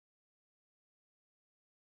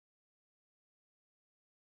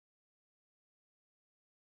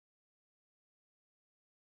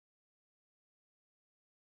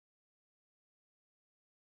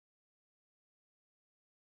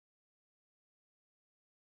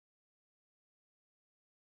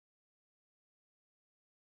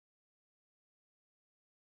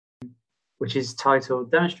which is titled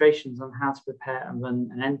Demonstrations on How to Prepare and Run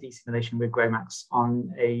an ND Simulation with GROMACS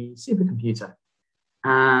on a Supercomputer.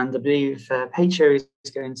 And I believe Peicho is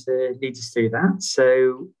going to lead us through that.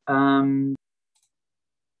 So,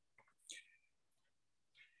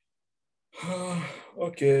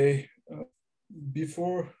 okay.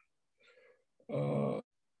 Before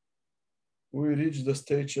we reach the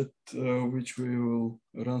stage at which we will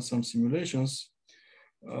run some simulations,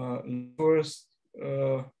 first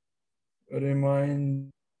remind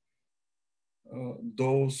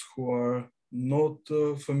those who are not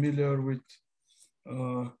familiar with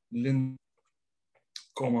Linux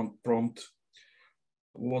command prompt,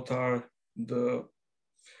 what are the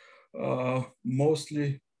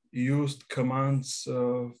mostly used commands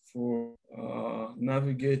for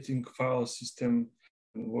navigating file system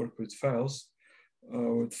and work with files.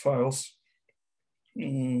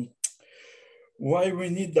 Why we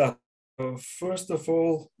need that? First of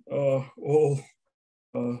all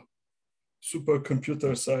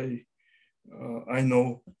supercomputers I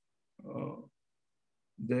know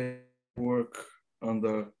they work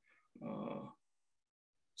under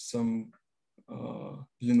some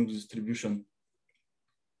Linux distribution.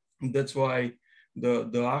 That's why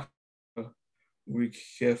the we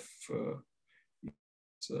have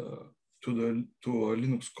to a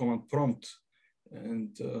Linux command prompt,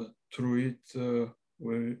 and through it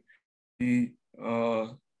we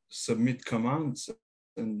submit commands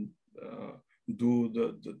and do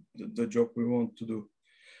the job we want to do.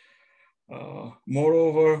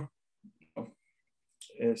 Moreover,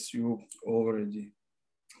 as you already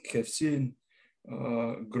have seen,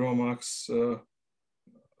 GROMACS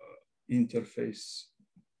interface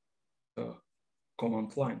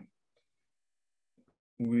command line.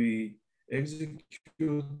 We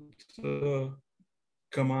execute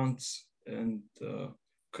commands and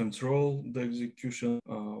control the execution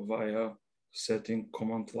via setting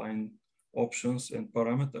command line options and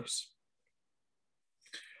parameters.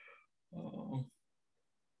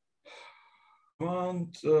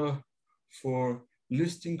 Command for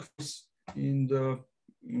listing in the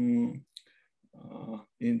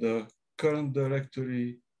current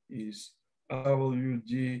directory is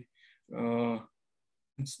wd.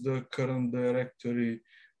 It's the current directory.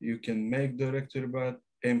 You can make directory by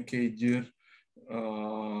mkdir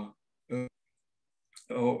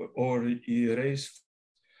or erase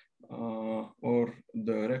or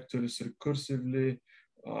directories recursively,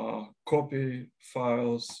 copy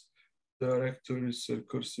files, directories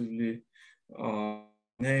recursively,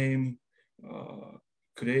 name,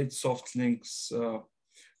 create soft links,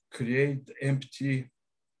 create empty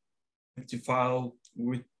file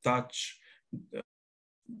with touch,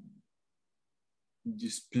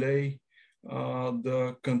 display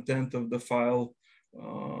the content of the file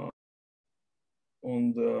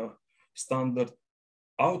on the standard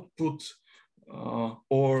output,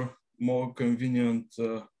 or more convenient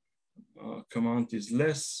command is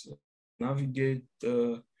less, navigate,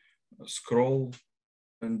 scroll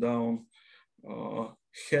and down,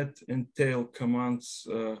 head and tail commands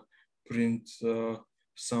print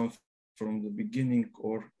some from the beginning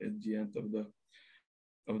or at the end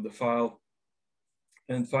of the file.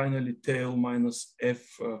 And finally, tail minus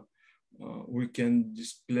F, we can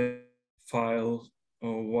display file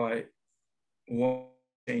Y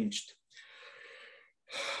changed.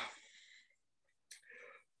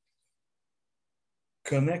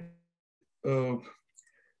 Connect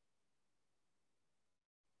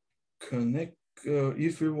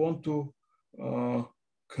if we want to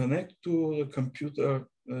connect to the computer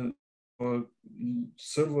or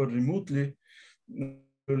server remotely,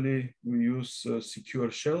 we use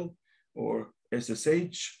secure shell or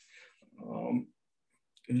SSH.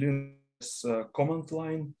 Linux command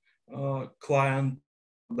line client,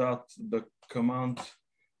 that the command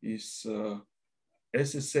is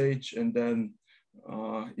SSH, and then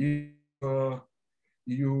if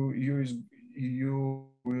you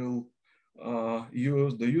will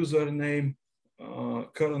use the username,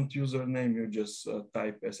 current username, you just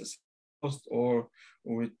type SSH host, or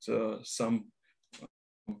with some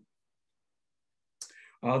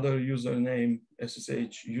other username,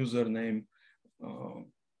 SSH username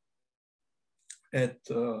at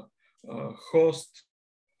host.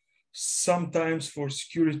 Sometimes for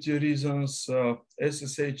security reasons,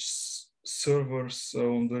 SSH servers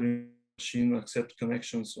on the machine accept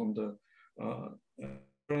connections on the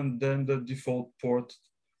and then the default port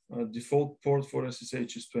for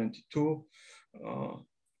SSH is 22.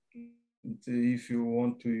 If you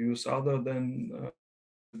want to use other than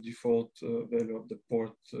default value of the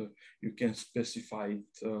port, you can specify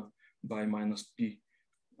it by -p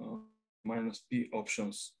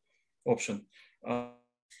options. option.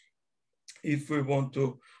 If we want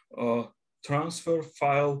to transfer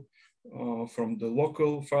file from the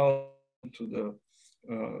local file to the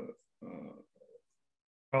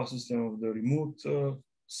file system of the remote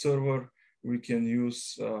server, we can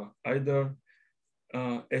use either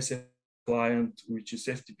SFTP client, which is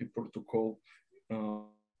FTP protocol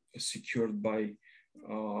secured by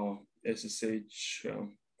SSH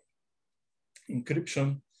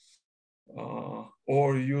encryption,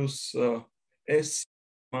 or use S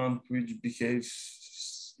command, which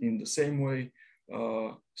behaves in the same way,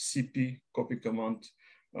 cp copy command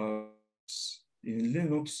in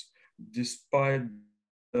Linux, despite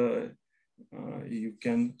you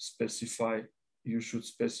can specify, you should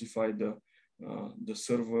specify the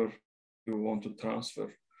server you want to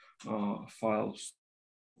transfer files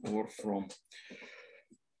or from.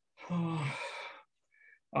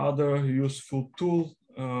 Other useful tool,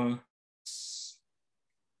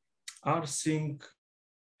 rsync.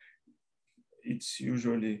 It's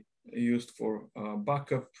usually used for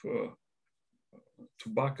backup, to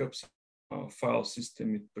backups file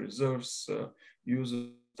system. It preserves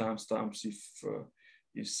user timestamps if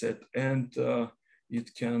is set, and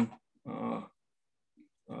it can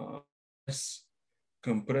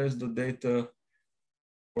compress the data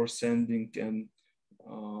for sending, and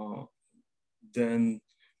then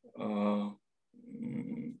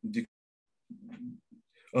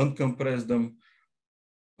uncompress them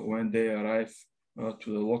when they arrive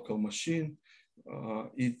to the local machine.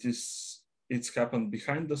 It's happened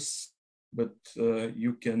behind us, but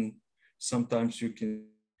you can sometimes you can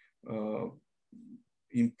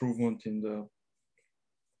improvement in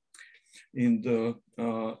the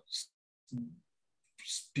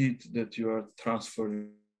speed that you are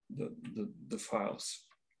transferring the files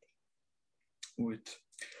with.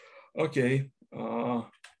 Okay,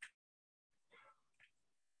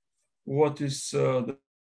 what is the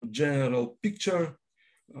general picture?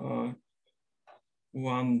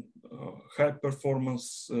 One high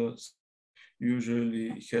performance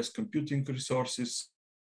usually has computing resources,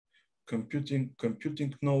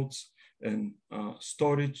 computing nodes, and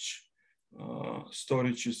storage.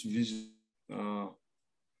 Storage is visible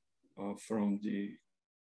from the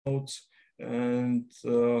nodes, and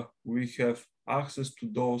we have access to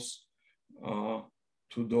those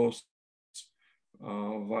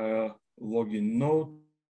via login node.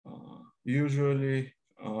 Usually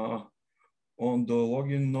on the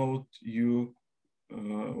login node, you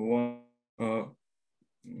want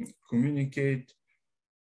communicate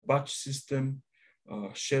batch system,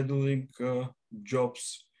 scheduling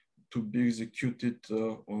jobs to be executed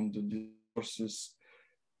on the resources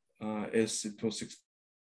as it was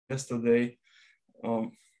yesterday.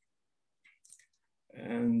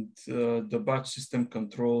 And the batch system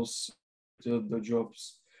controls the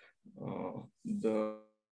jobs, the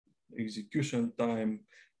execution time,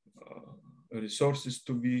 resources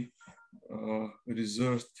to be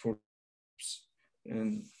reserved for jobs,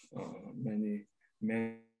 and many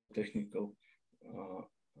technical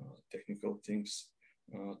things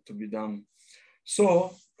to be done.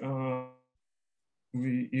 So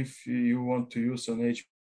if you want to use an HP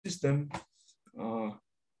system,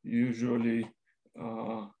 usually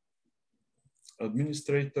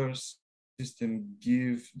administrators system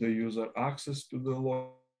give the user access to the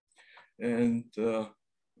log and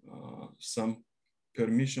some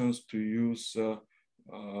permissions to use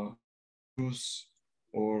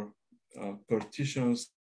or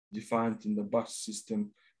partitions defined in the batch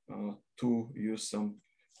system to use some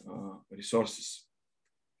resources.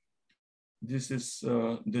 This is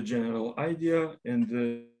the general idea, and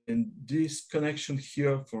this connection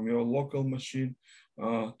here from your local machine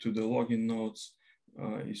to the login nodes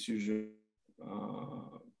is usually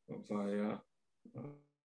via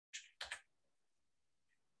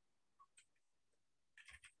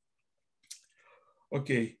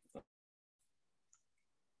okay.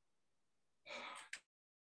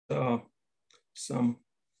 Some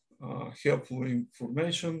helpful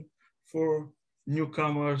information for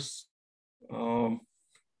newcomers.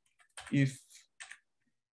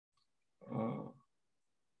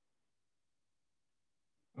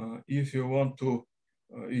 If you want to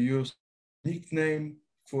use nickname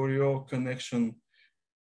for your connection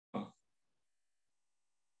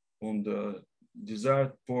on the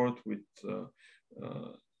desired port with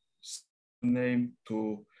name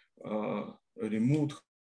to remote,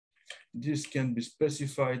 this can be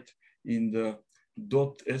specified in the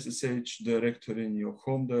 .ssh directory in your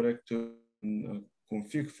home directory. In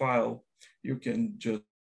config file, you can just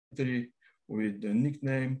enter with the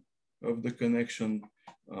nickname of the connection,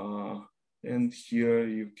 and here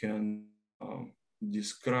you can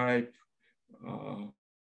describe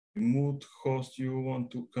remote host you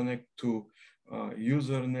want to connect to,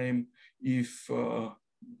 username, if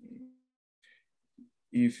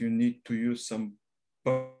you need to use some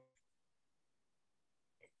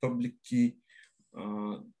public key.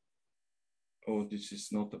 Oh, this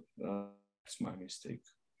is not that's my mistake.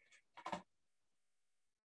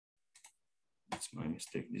 It's my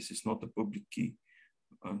mistake. This is not a public key.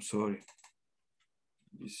 I'm sorry.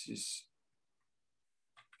 This is,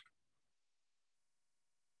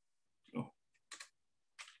 oh.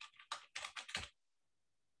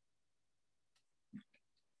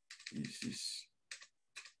 This is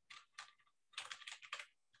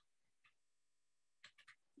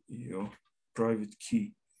your private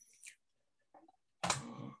key.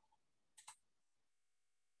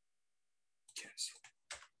 Cancel.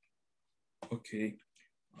 Okay.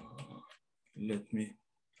 Let me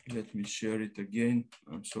share it again.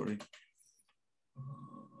 I'm sorry.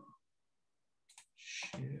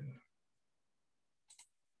 Share.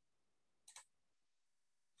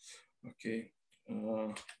 Okay.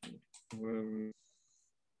 Where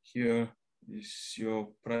here is your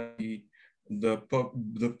private key. The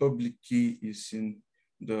public key is in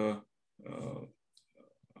the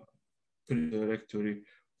directory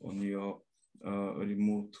on your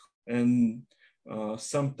remote, and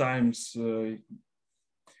sometimes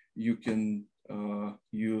you can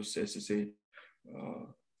use SSH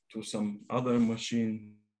to some other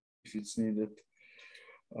machine if it's needed.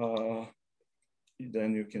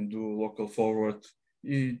 Then you can do local forward.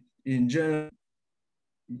 In general,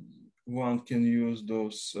 one can use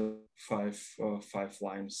those five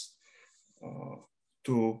lines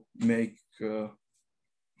to make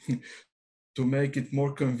to make it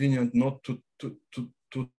more convenient, not to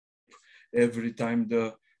every time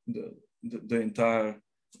the entire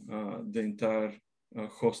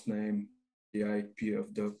host name, the IP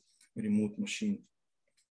of the remote machine.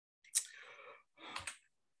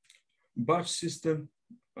 Batch system.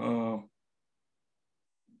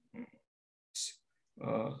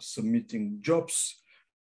 Submitting jobs.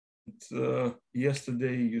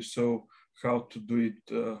 Yesterday you saw how to do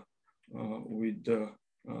it with the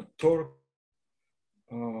torque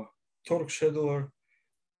scheduler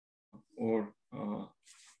or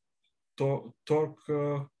torque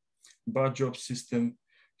batch job system.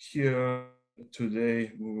 Here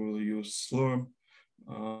today we will use Slurm.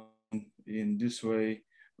 In this way,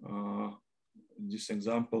 this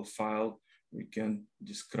example file, we can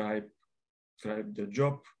describe the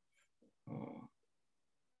job.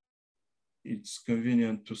 It's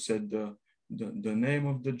convenient to set the name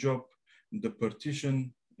of the job, the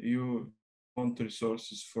partition you want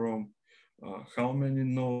resources from, how many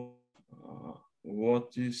nodes,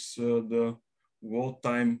 what is the wall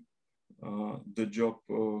time, the job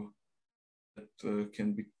that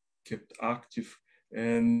can be kept active,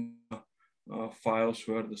 and files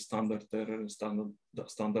where the standard error and the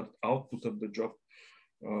standard output of the job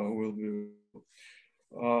will be.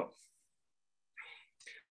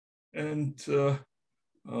 And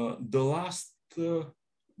the last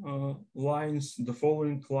lines, the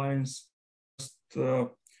following lines,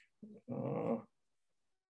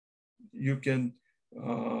 you can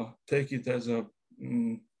take it as a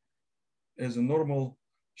normal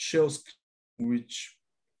shell script which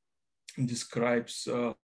describes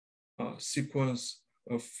a sequence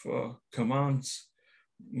of commands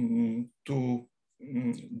to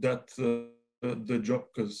that the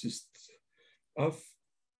job consists of.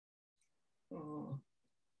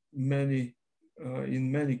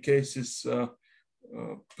 In many cases,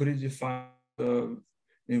 predefined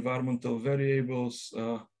environmental variables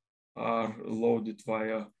are loaded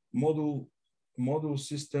via module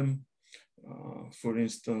system. For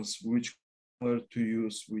instance, which color to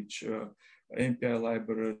use, which MPI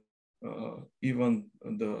library, even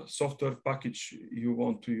the software package you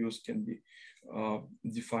want to use can be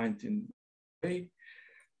defined in a way.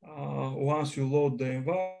 Once you load the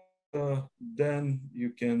environment, then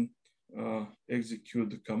you can execute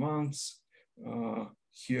the commands.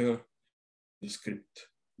 Here, the script.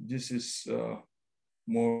 This is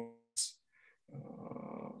more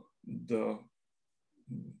the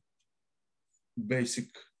basic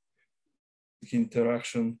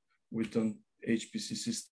interaction with an HPC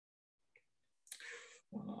system.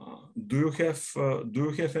 Do you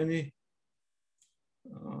have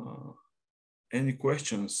any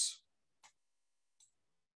questions?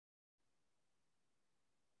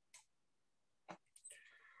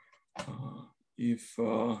 If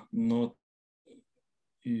not,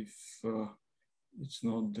 if it's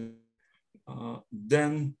not there,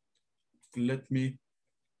 then let me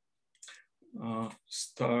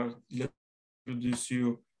start. introduce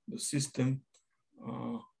you the system,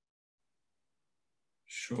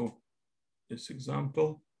 show this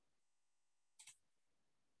example.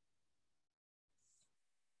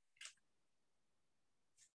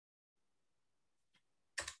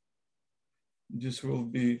 This will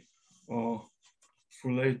be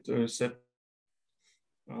folate receptor.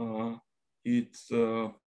 It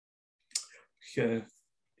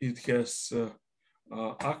has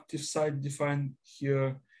active site defined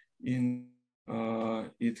here.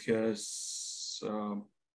 It has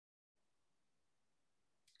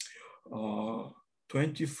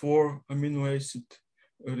 24 amino acid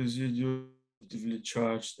residue positively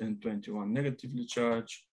charged and 21 negatively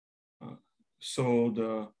charged. So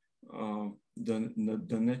the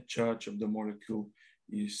net charge of the molecule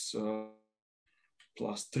is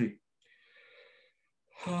 +3.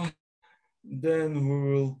 Then we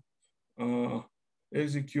will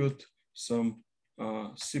execute some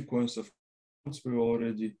sequence of commands we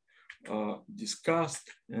already discussed,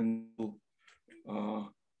 and will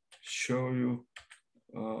show you.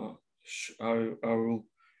 I will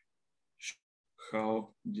show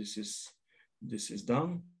how this is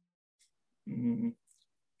done.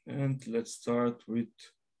 And let's start with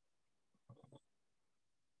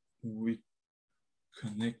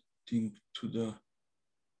connecting to the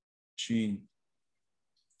machine.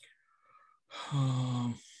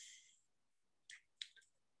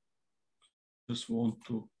 Just want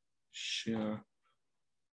to share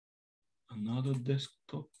another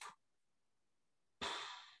desktop.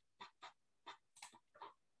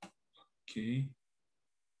 Okay.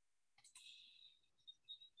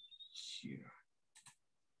 Here.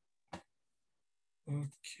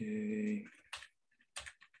 Okay.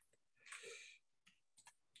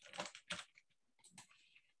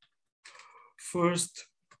 First,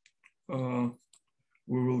 we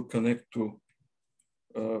will connect to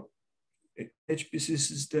HPC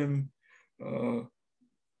system.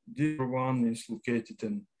 This one is located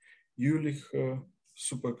in Jülich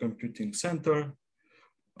supercomputing center.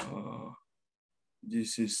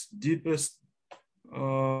 This is deepest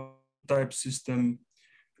type system.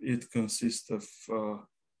 It consists of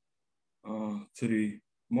 3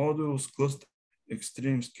 modules: cluster,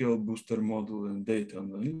 extreme scale booster module, and data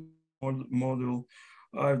analysis module.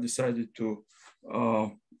 I've decided to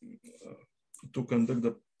conduct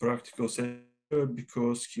the practical session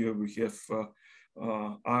because here we have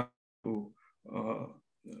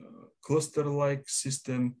cluster-like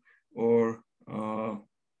system or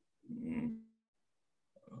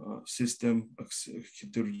system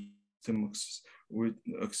with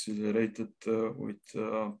accelerated with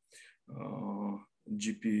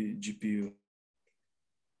GPU.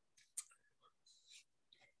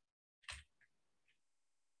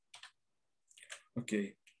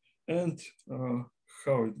 Okay, and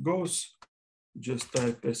how it goes? Just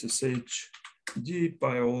type SSH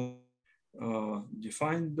I'll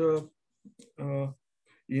define the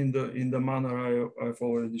in the manner I've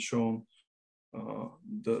already shown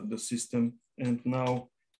the system, and now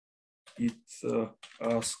it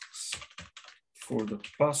asks for the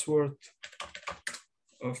password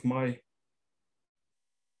of my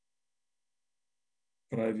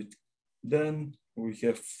private. Then we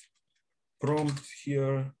have prompt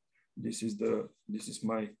here. This is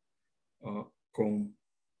my home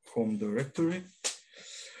directory.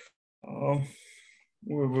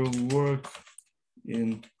 We will work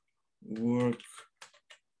in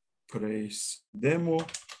PRACE demo.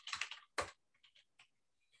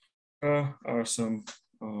 Are some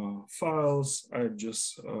files I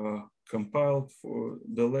just compiled for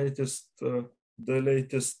the latest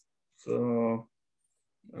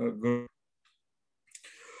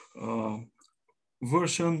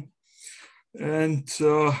version, and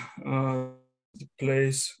the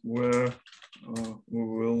place where we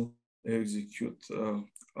will execute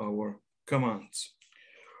our commands.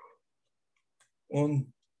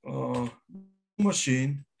 On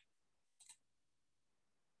machine,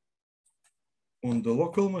 on the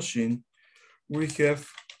local machine, we have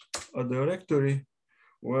a directory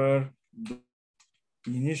where the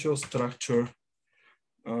initial structure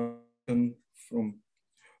from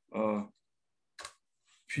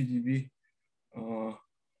PDB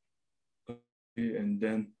and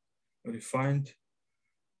then refined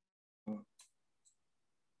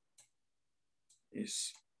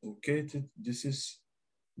is located. This is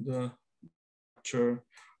the structure.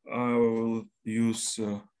 I will use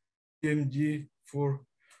TMD for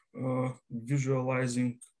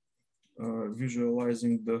visualizing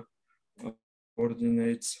the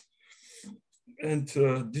coordinates, and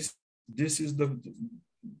this is the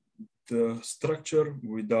structure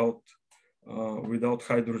without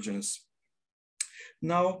hydrogens.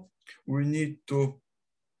 Now we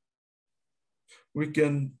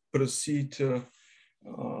can proceed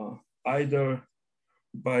either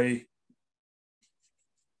by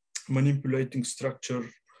manipulating structure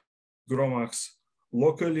GROMACS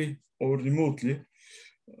locally or remotely,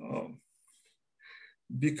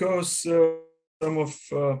 because some of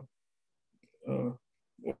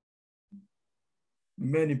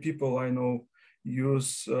many people I know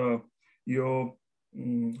use your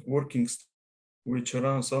working which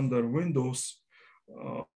runs under Windows.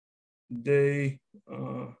 They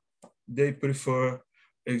prefer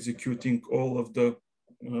executing all of the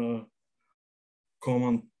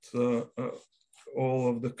command, all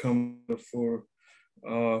of the command for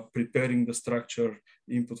preparing the structure,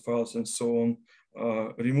 input files, and so on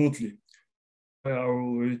remotely. I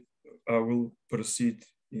will proceed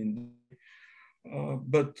in.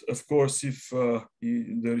 But of course, if the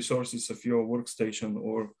resources of your workstation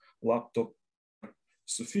or laptop are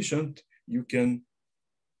sufficient, you can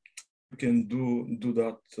do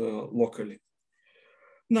that locally.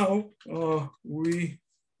 Now we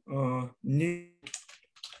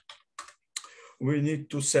need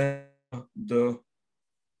to send the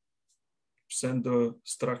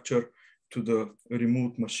structure to the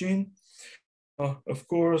remote machine. Of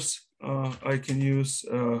course, I can use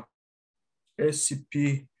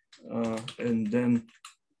SCP and then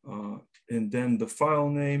the file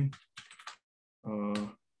name,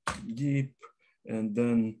 deep, and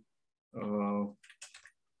then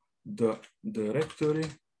the directory,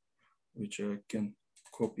 which I can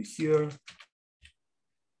copy here,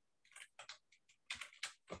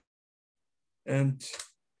 and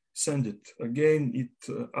send it. Again, it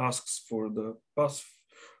asks for the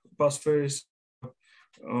passphrase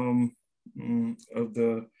of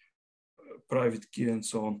the private key and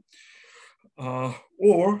so on.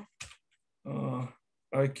 Or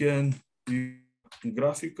I can use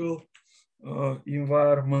graphical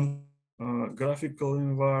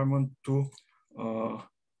environment to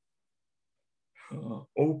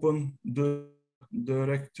open the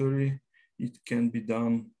directory. It can be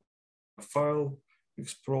done file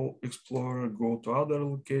explorer, go to other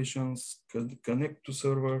locations, connect to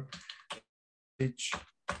server page,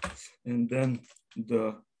 and then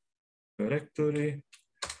the directory,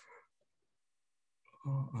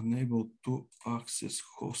 unable to access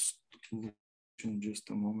host location. Just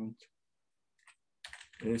a moment.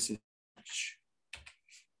 SSH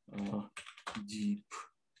deep.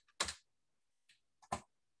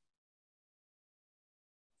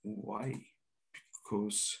 Why?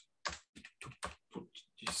 Because to put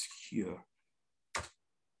this here.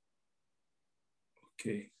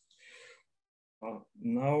 Okay.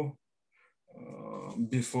 Now,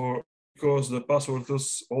 because the password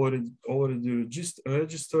is already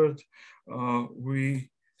registered, we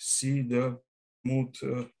see the remote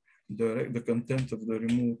the content of the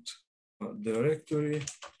remote directory. Of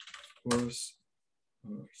course,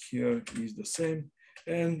 here is the same,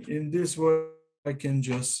 and in this way I can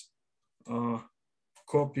just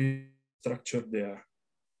copy structure there.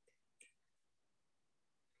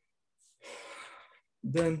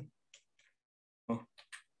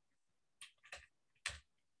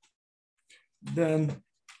 Then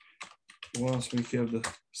once we have the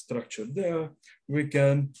structure there, we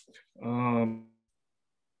can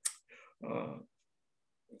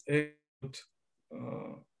execute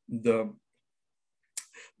the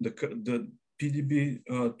PDB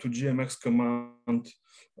to GMX command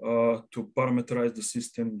to parameterize the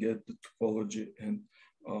system, get the topology and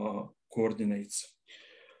coordinates.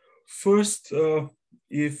 First,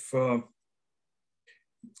 if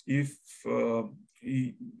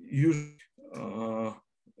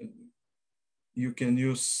you can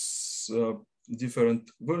use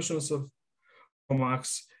different versions of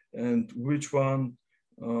GROMACS, and which one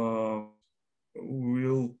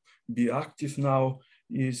will be active now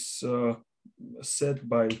is set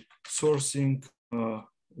by sourcing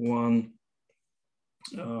one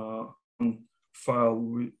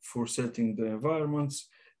file for setting the environments,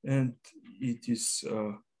 and it is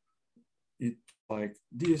like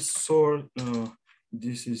this sort.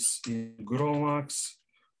 This is in GROMACS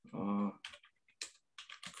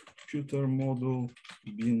computer module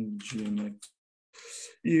bin GMX.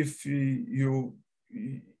 If you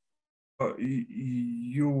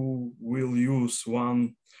will use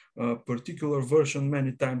one particular version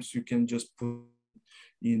many times, you can just put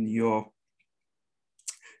in your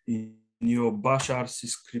bash RC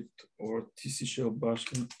script or TC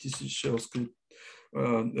shell script,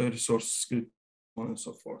 resource script, and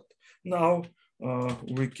so forth. Now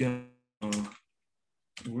we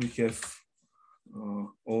have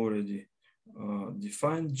already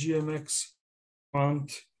defined GMX.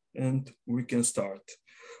 and we can start.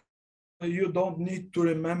 You don't need to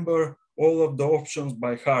remember all of the options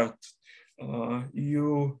by heart.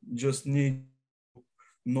 You just need to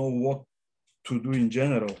know what to do in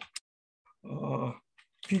general.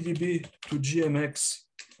 PDB to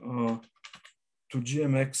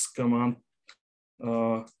GMX command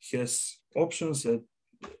has options that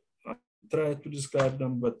I try to describe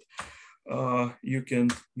them, but you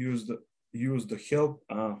can use the help.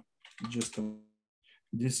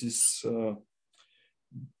 This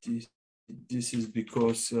is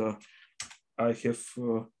because I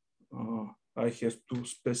have to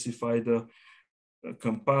specify the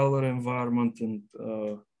compiler environment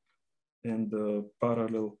and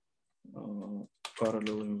parallel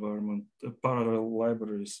environment, parallel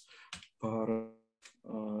libraries.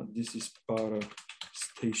 This is para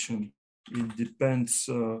station. It depends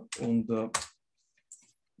on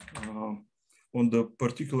the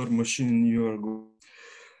particular machine you are going.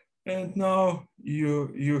 And now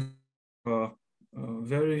you have a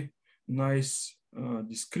very nice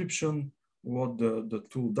description what the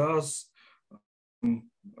tool does,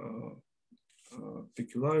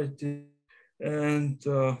 peculiarity, and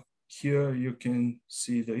here you can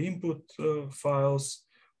see the input files,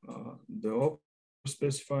 the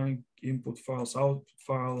specifying input files, output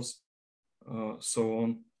files, so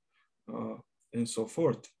on and so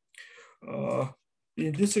forth.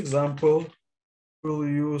 In this example, we'll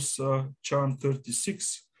use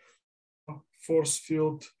Charm36 force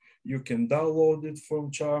field. You can download it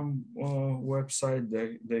from Charm website.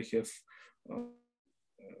 They have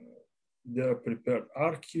their prepared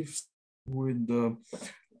archives with the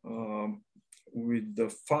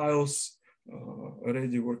files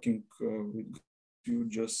already working with. You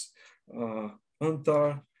just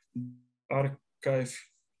enter archive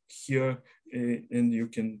here and you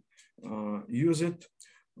can use it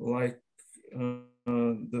like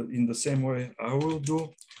in the same way I will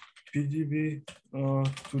do. PDB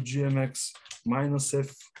to GMX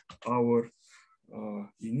 -f, our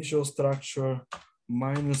initial structure,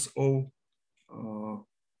 -o.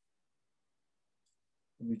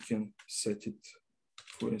 We can set it,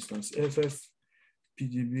 for instance, FF,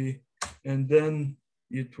 PDB, and then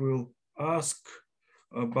it will ask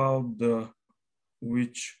about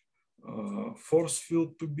which force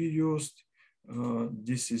field to be used.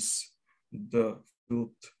 This is the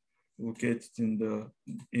field located in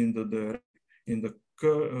the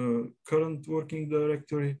current working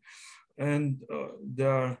directory, and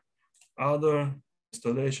there are other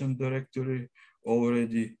installation directory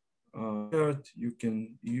already prepared. You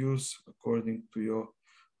can use according to your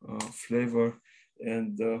flavor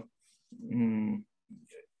and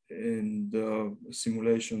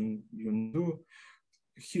simulation you do.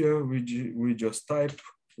 Here we just type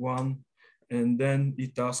one, and then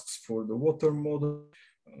it asks for the water model.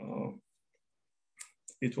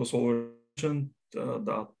 It was already mentioned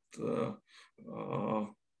that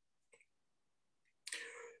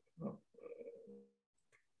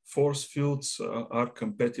force fields are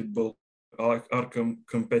compatible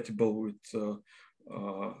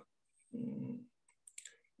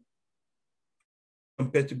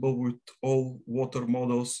with all water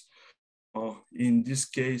models. In this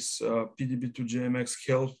case, PDB to GMX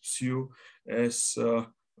helps you as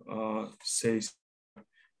says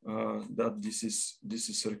that this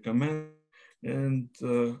is recommended, and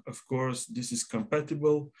of course this is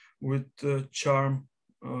compatible with Charm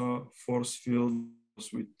force field.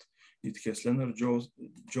 It has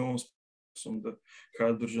Lennard-Jones on the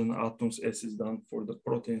hydrogen atoms as is done for the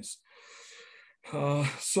proteins.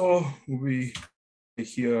 So we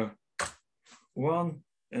here one,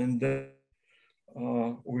 and then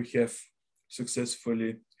we have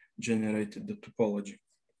successfully generated the topology.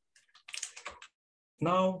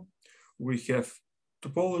 Now we have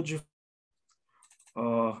topology,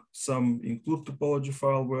 some include topology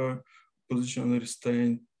file where position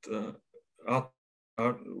restraint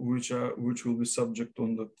which will be subject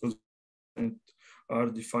on the position are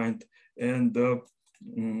defined, and the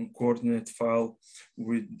coordinate file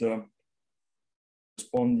with the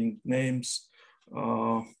corresponding names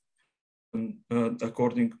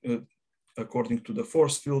according to the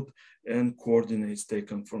force field and coordinates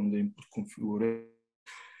taken from the input configuration.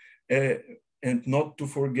 And not to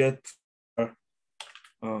forget,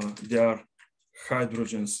 there are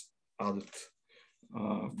hydrogens added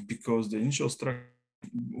because the initial structure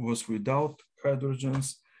was without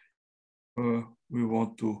hydrogens. We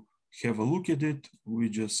want to have a look at it. We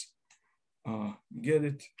just get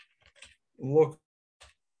it, look,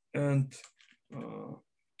 and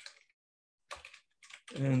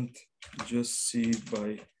just see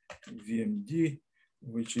by VMD,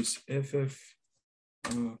 which is FF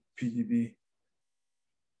PDB,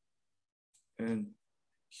 and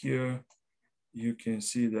here you can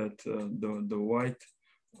see that the white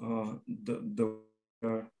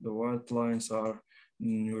white lines are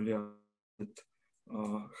newly added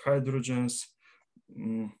hydrogens.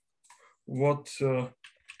 What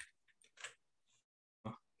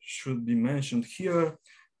should be mentioned here,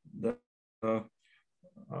 that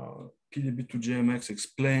PDB2GMX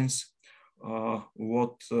explains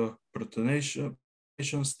what protonation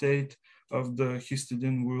state of the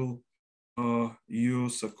histidine will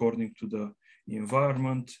use according to the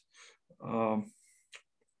environment.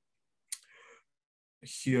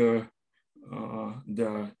 Here there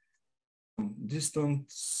are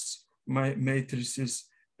distance matrices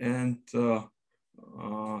and the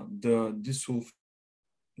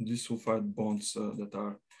disulfide bonds that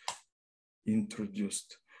are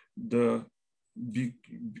introduced.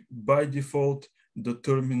 By default, the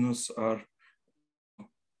terminus are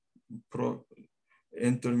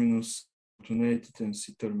N terminus protonated and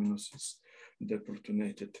C terminus is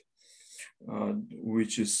deprotonated,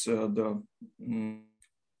 which is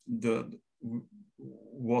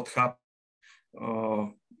what happens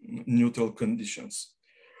neutral conditions.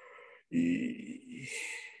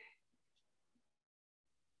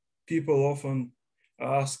 People often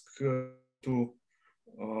ask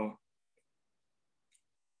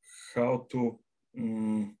how to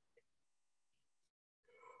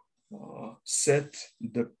set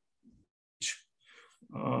the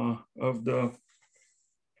of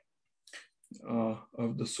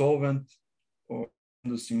the solvent or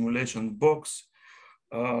the simulation box.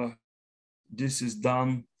 This is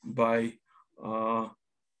done by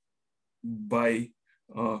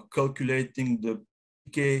calculating the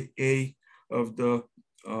pKa of the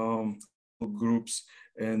groups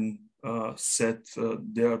and set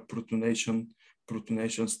their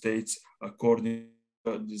protonation states according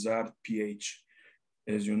to the desired pH.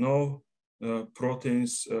 As you know,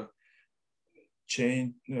 proteins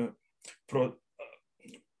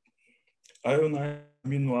ionized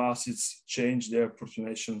amino acids change their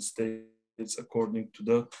protonation states according to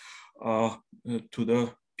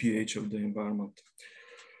the pH of the environment.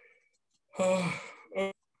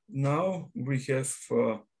 Now we have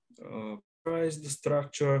the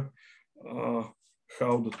structure,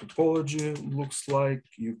 how the topology looks like.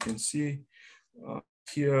 You can see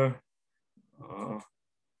here.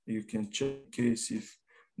 You can check in case if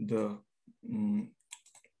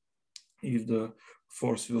the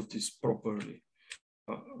force field is properly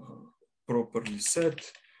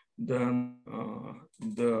set. Then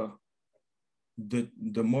the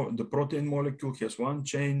protein molecule has one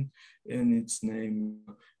chain and it's named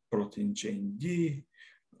protein chain D.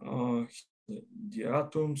 The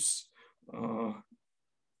atoms,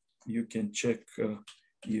 you can check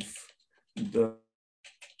if the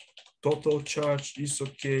total charge is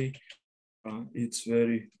okay. It's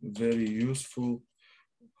very, very useful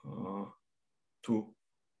to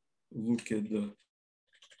look at the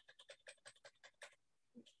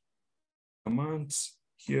commands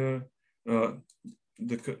here.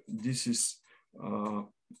 This is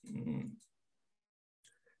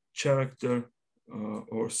character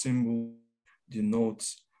or symbol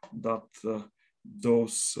denotes that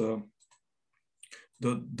those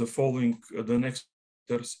the following the next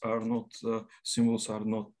letters are not symbols are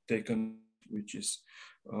not taken, which is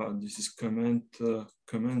this is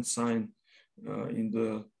command sign in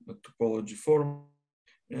the topology form,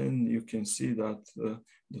 and you can see that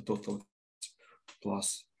the total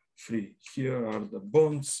plus 3. Here are the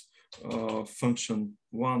bonds. Function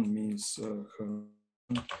 1 means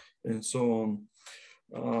and so on.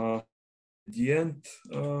 At the end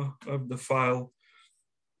of the file,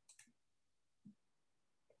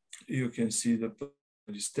 you can see the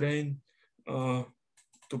strain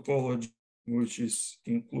topology, which is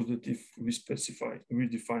included if we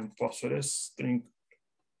define +S string.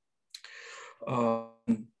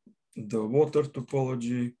 The water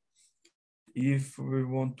topology, if we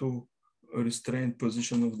want to restrain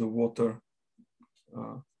position of the water,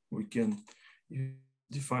 we can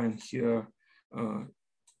define here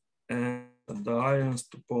and the ions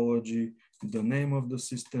topology, the name of the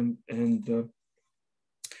system, and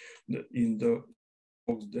in the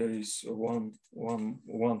box there is one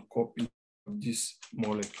copy of this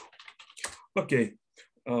molecule. Okay,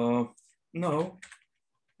 now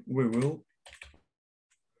we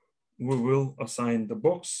will assign the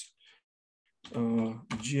box.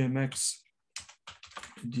 GMX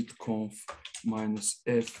ditconf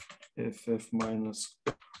 -f ff minus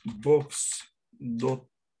box dot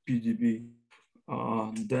pdb.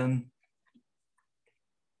 Then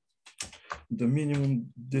the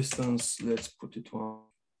minimum distance, let's put it 1,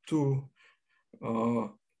 2,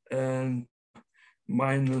 and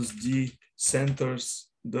minus D centers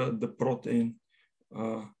the protein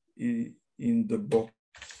in the box.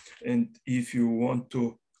 And if you want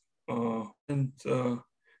to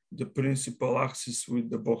the principal axis with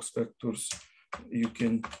the box vectors, you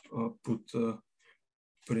can put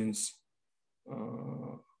Prince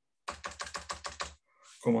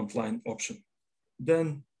command line option.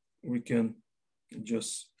 Then we can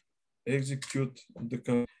just execute the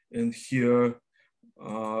command, and here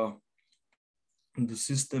the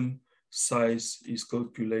system size is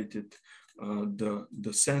calculated.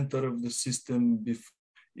 The center of the system before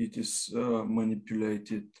it is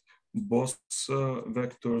manipulated, both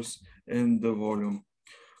vectors and the volume.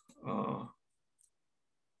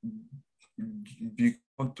 We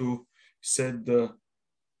want to set the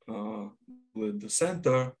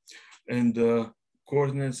center, and the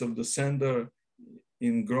coordinates of the center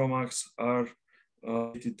in GROMACS are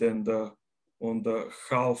and on the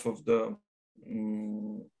half of the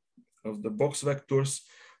box vectors,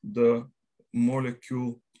 the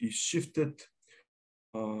molecule is shifted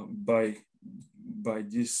by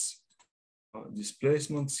these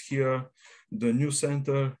displacements here. The new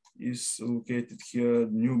center is located here,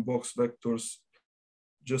 new box vectors.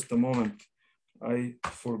 Just a moment, I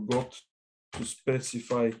forgot to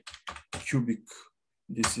specify cubic.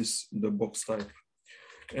 This is the box type.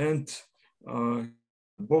 And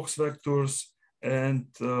box vectors and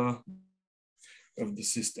of the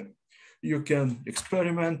system. You can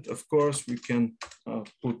experiment, of course. We can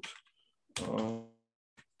put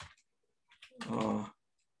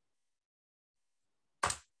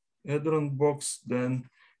hadron box, then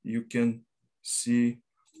you can see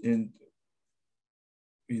in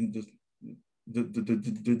the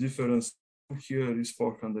difference. Here is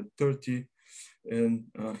 430,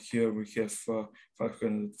 and here we have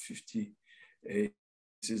 558.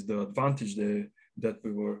 This is the advantage that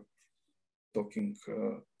we were talking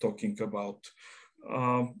about.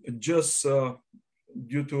 Just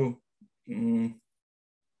due to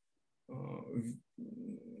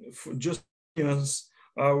just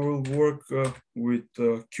I will work with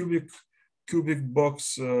cubic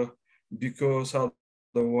box because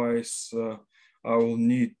otherwise I will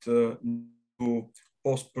need to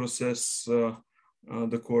post-process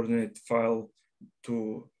the coordinate file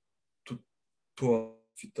to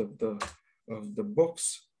fit of the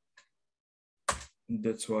box.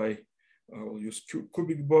 That's why I will use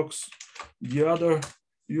cubic box. The other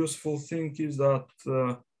useful thing is that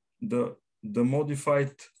the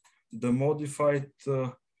modified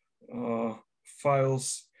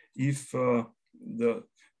files, if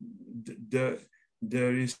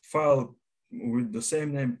there is file with the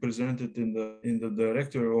same name presented in the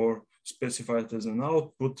directory or specified as an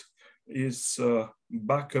output, is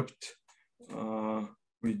backed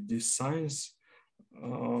with these signs,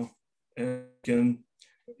 and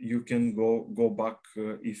you can go back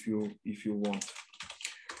if you want.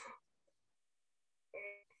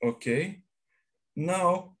 Okay,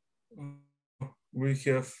 now we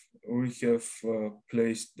have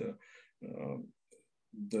placed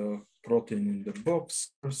the protein in the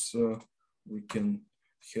box. We can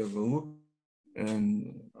have a look,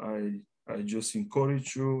 and I just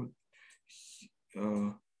encourage you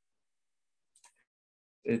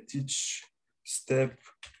at each step.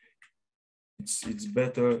 It's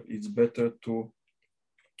better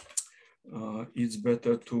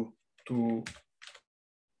to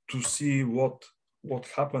see what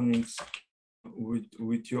happenings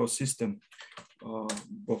with your system.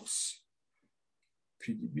 Box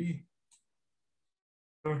PDB.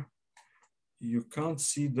 You can't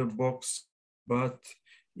see the box, but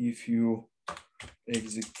if you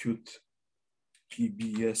execute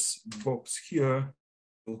PBS box here,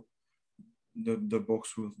 the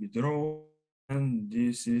box will be drawn, and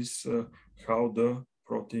this is how the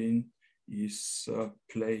protein is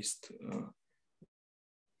placed.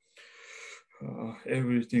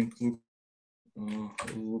 Everything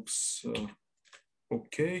looks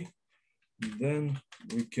okay. Then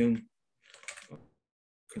we can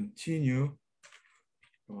continue.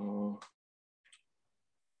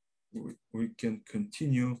 We can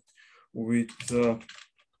continue with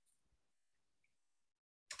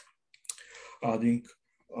adding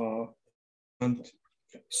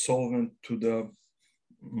solvent to the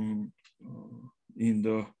in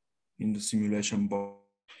the simulation box.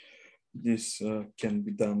 This can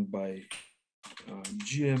be done by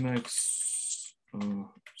GMX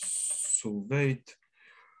solvate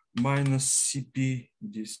minus CP,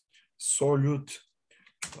 this solute,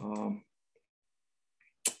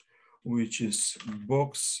 which is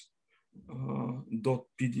box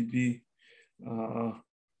 .pdb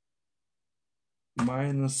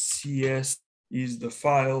minus cs is the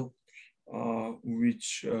file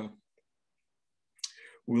which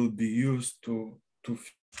will be used to fill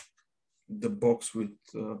the box with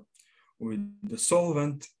the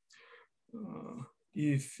solvent.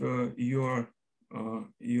 If you're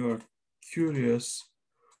curious,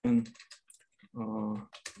 and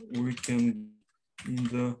we can in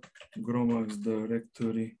the GROMACS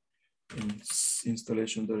directory, in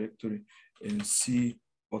installation directory, and see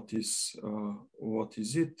what is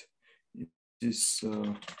it. It is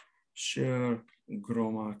share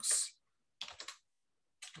GROMACS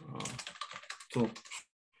top,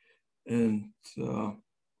 and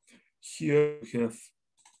here we have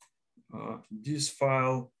this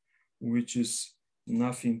file, which is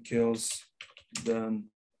nothing else than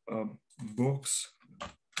a box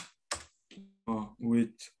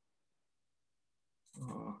with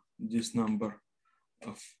this number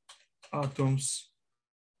of atoms,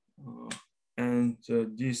 and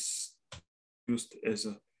this used as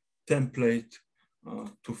a template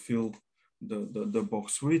to fill the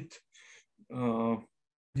box with.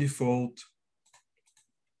 Default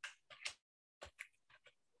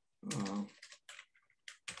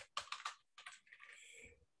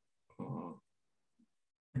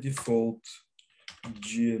default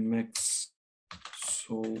GMX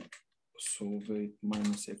solvate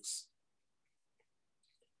minus X.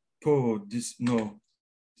 Oh, this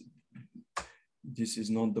is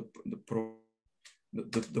not the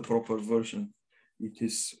proper version. It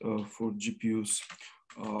is for GPUs.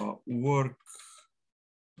 Work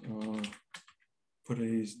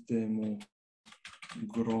PRACE demo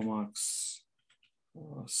GROMACS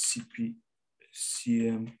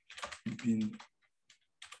CM bin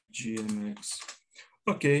GMX.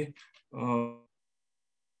 Okay,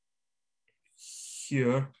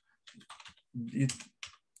 here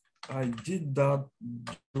I did that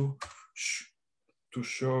to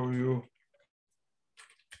show you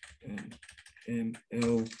an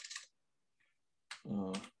ML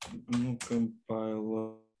GNU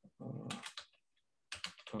compiler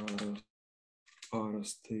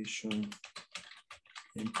parastation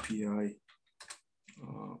MPI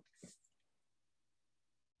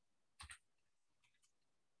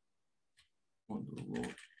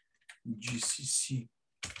modulo GCC.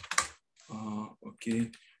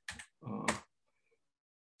 Okay,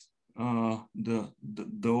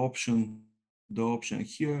 the option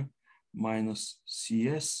here minus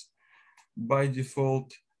CS. By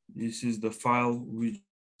default, this is the file we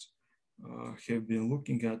have been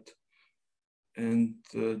looking at, and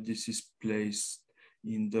this is placed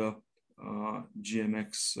in the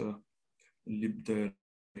GMX lib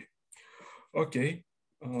directory. Okay,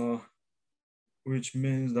 which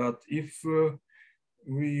means that if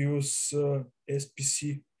we use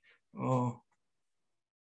SPC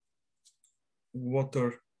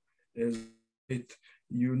water as it,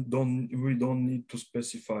 we don't need to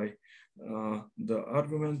specify the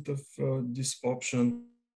argument of this option,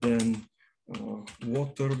 then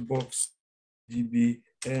water box db,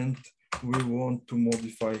 and we want to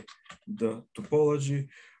modify the topology.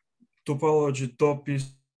 Topology top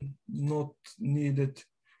is not needed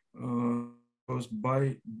because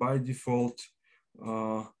by default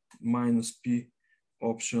minus P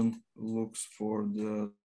option looks for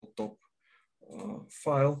the top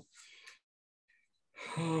file.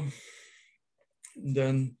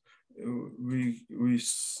 Then we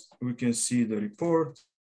can see the report.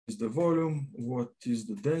 Is the volume, what is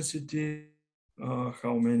the density,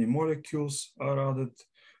 how many molecules are added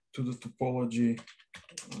to the topology.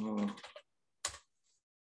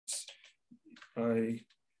 I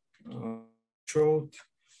showed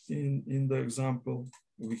in the example,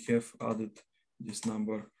 we have added this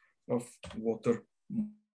number of water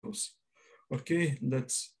molecules. Okay,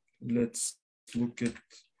 let's look at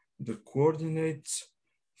the coordinates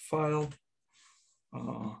file,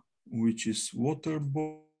 which is water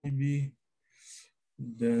db.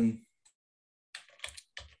 Then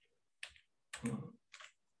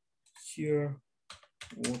here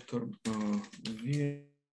water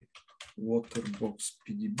water box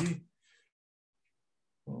pdb,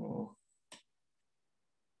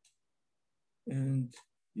 and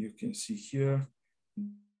you can see here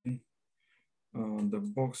the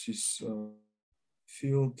box is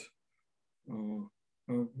filled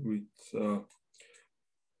with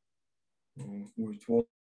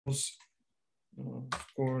walls.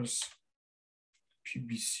 Of course,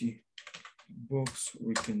 PBC box,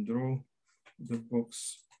 we can draw the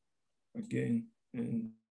box again,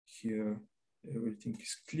 and here everything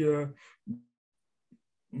is clear.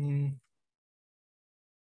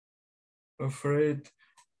 afraid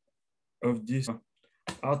of these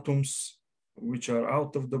atoms which are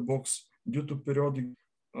out of the box due to periodic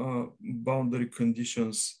boundary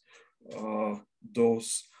conditions.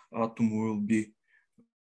 Those atoms will be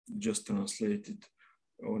just translated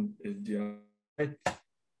on the right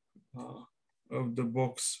of the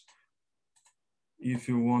box. If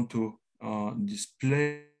you want to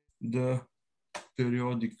display the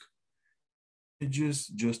periodic images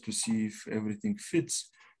just to see if everything fits,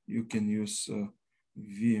 you can use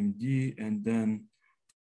VMD and then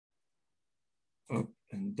up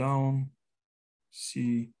and down.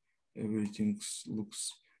 See, everything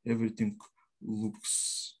looks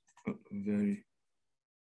very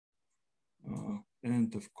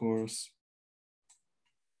and of course,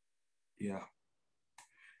 yeah,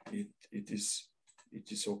 it is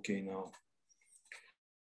okay now.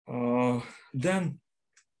 Then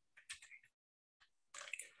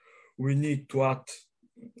we need to add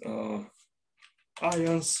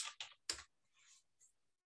ions.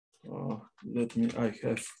 I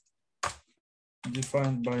have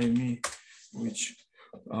defined by me, which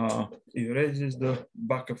erases the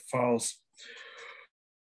backup files.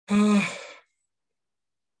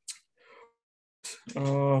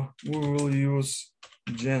 We will use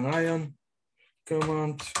gen-ion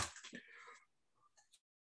command.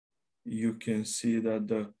 You can see that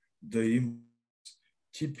the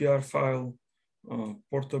TPR file,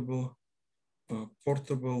 portable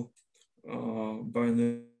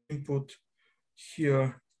binary input.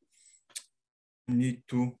 Here we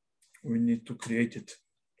need to create it.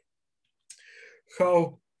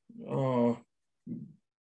 How?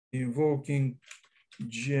 Invoking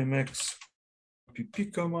GMX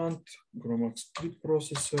PP command, GROMACS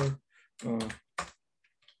preprocessor.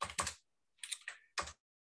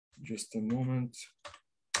 Just a moment.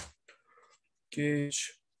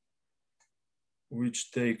 Cache,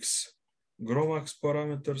 which takes GROMACS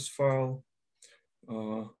parameters file,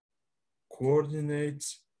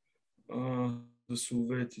 coordinates the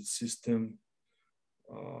solvated system.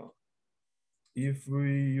 If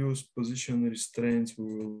we use position restraints, we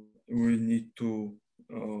will need to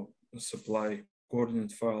supply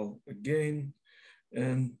coordinate file again,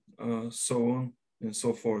 and so on and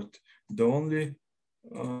so forth. The only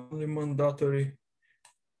mandatory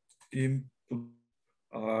input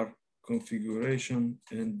are configuration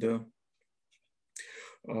and the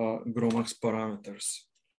GROMACS parameters.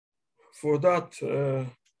 For that,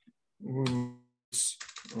 we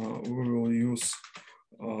will use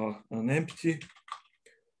an empty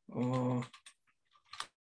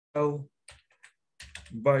file.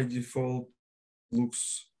 By default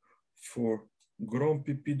looks for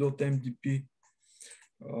grompp.mdp.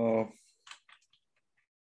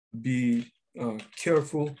 Be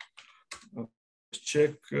careful.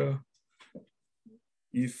 Check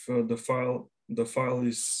if the file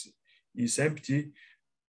is empty.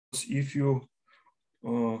 If you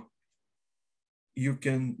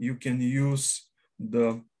can use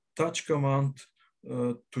the touch command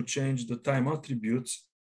to change the time attributes.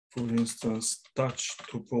 For instance, touch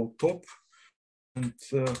tuple top, and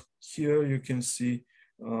here you can see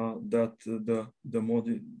that the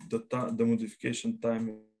modification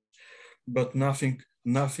time, but nothing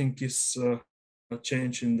is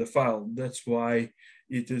changed in the file. That's why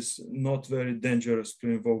it is not very dangerous to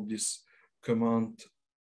invoke this command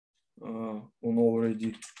on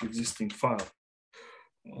already existing file.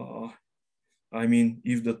 I mean,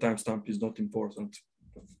 if the timestamp is not important.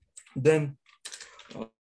 Then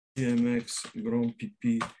GMX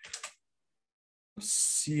GROMPP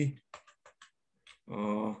C.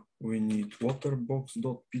 We need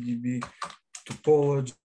waterbox.pdb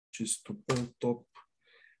topology, which is tuple top,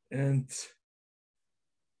 and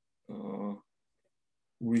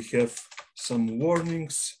we have some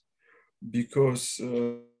warnings because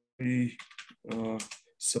we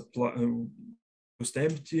supply just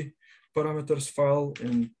empty parameters file,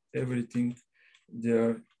 and everything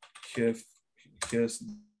there has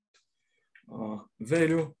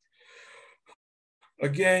value.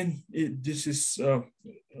 Again, this is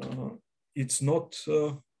it's not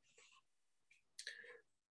to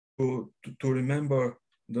remember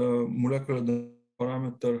the molecular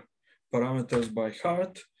parameters by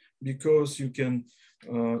heart, because you can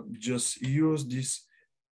just use this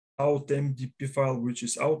out.mdp file, which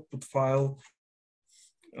is output file,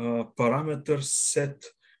 parameters set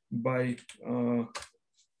by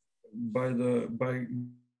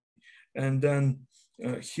and then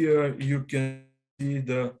here you can see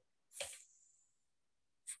the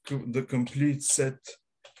complete set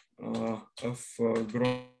of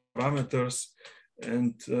parameters,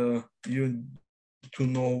 and you to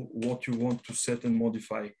know what you want to set and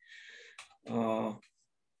modify.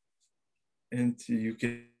 and you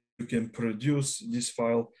can produce this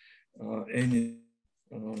file any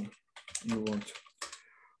you want.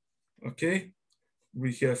 Okay,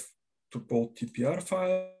 we have tuple TPR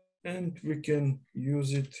file, and we can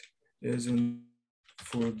use it as an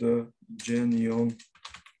for the gen_yon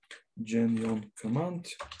command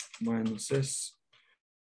 -s.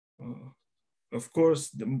 Of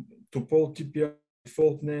course, the tuple TPR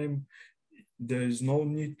default name, there is no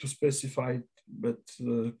need to specify it, but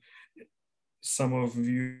some of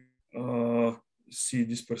you see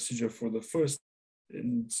this procedure for the first,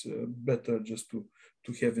 and it's better just to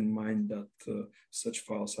have in mind that such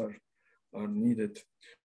files are needed.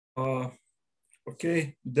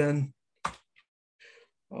 Okay, then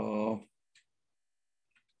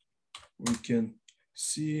we can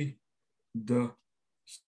see the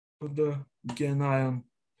GAN ion.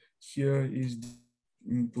 Here is the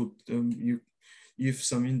input. If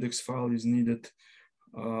some index file is needed,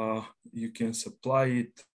 you can supply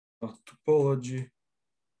it topology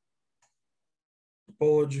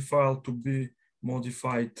file to be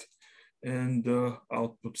modified, and the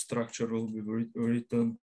output structure will be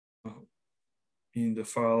written in the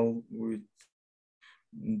file with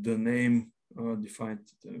the name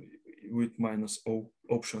defined with -o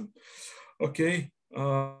option. Okay,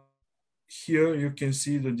 here you can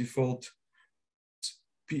see the default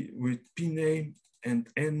with P name and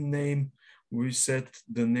N name. We set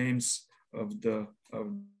the names of the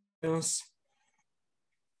ions.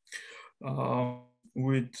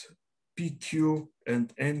 With PQ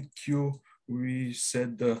and NQ, we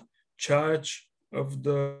set the charge of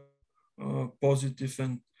the positive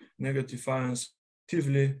and negative ions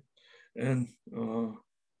actively. And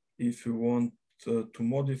if you want to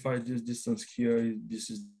modify this distance here, this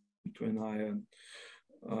is between ion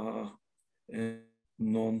and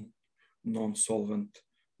non-solvent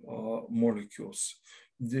molecules.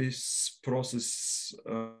 This process,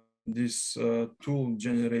 this tool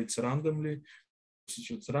generates randomly,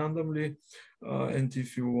 and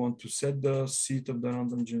if you want to set the seed of the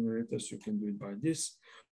random generators, you can do it by this.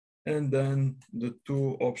 And then the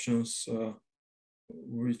two options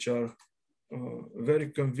which are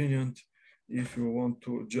very convenient if you want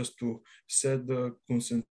to just to set the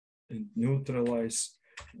concentration and neutralize,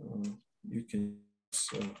 you can use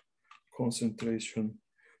concentration,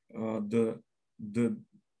 the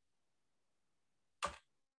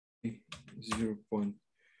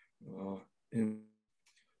 0.0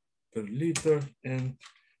 per liter, and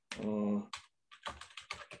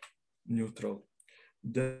neutral.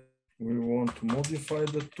 Then we want to modify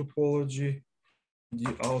the topology.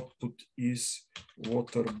 The output is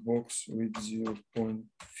water box with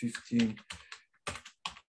 0.15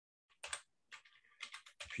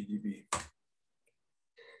 PdB.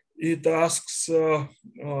 It asks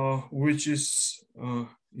which is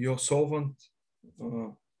your solvent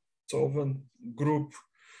group.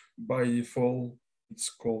 By default, it's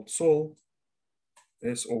called SOL,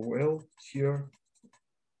 S-O-L here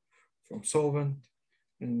from solvent,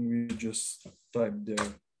 and we just type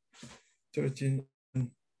there 13.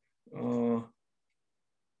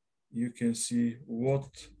 You can see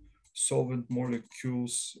what solvent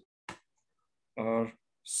molecules are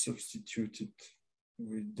substituted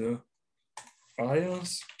with the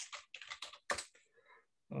ions.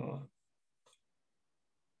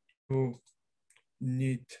 You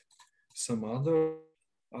need some other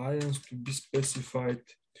ions to be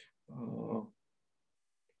specified.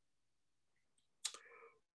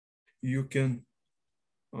 You can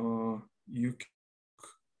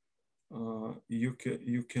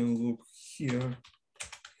look here,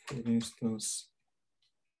 for instance.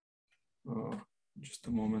 Just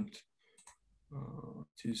a moment.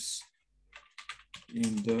 It is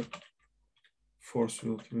in the force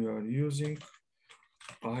field we are using,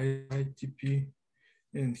 ITP,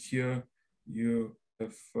 and here you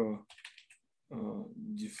have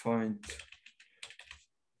defined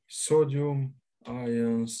sodium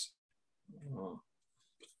ions,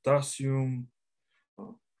 potassium,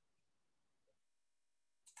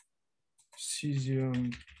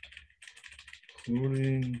 cesium,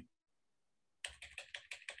 chlorine,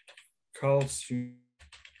 calcium,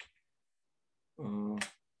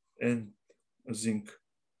 and zinc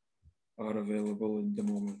are available at the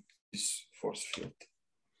moment in this force field.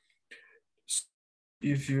 So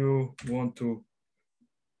if you want to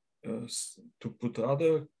put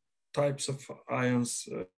other types of ions,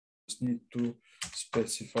 just need to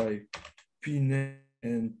specify P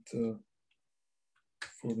and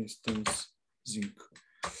for instance zinc.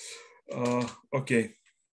 Okay,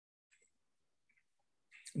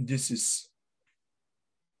 this is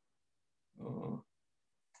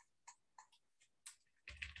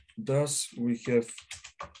thus we have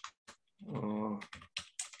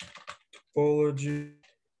topology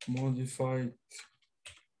modified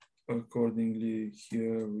accordingly.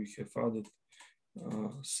 Here we have added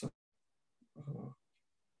some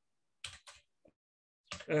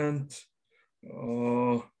and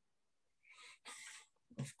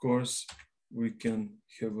of course we can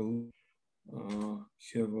have a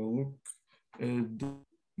look at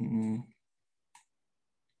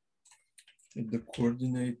the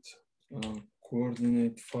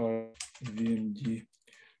coordinate file VMD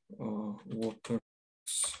water.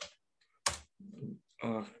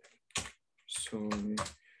 Sorry,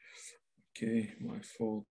 okay, my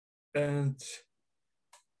fault. And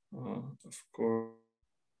of course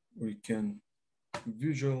we can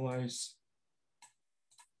visualize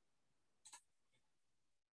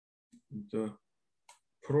the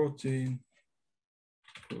protein.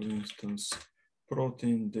 For instance,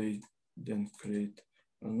 protein, they then create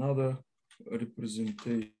another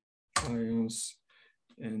representation ions,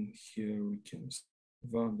 and here we can see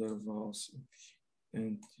van der Waals,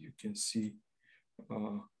 and you can see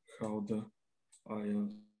how the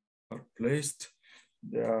ions are placed.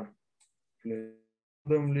 They are placed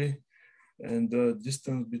randomly, and the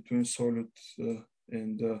distance between solid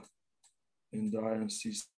and the ions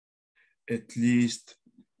is at least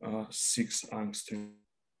 6 angstrom,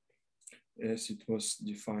 as it was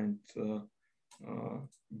defined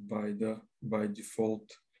by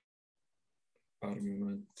default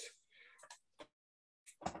argument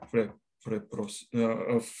of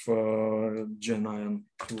GenIon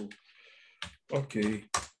tool. Okay,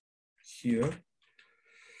 here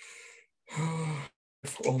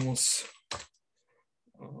almost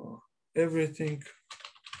everything.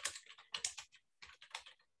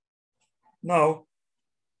 Now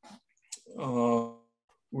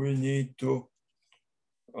we need to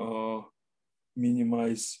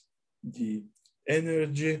minimize the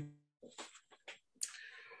energy,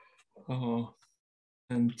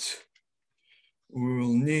 and we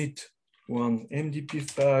will need one MDP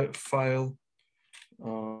file.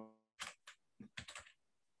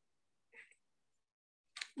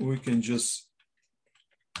 We can just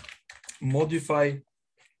modify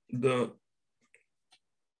the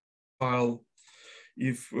file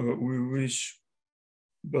if we wish,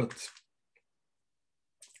 but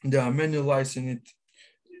there are many lines in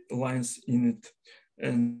it,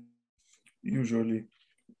 and usually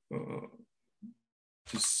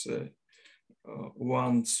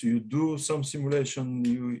once you do some simulation,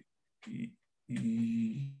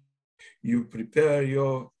 you prepare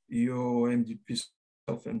your MDP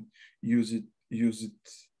stuff and use it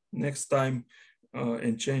next time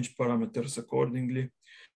and change parameters accordingly.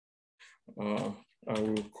 I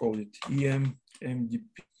will call it EM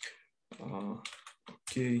MDP.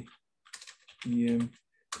 Okay, EM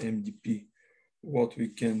MDP. What we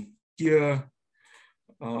can here,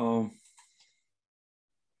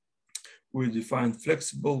 we define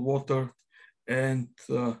flexible water and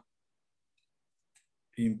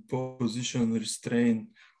impose position restraint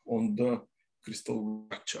on the crystal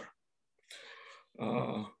structure.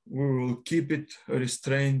 We will keep it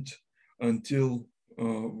restrained until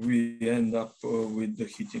we end up with the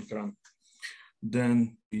heating run.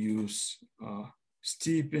 Then we use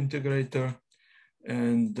steep integrator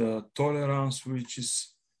and tolerance, which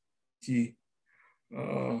is key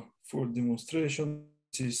for demonstration.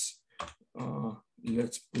 This is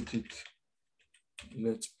let's put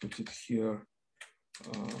it here,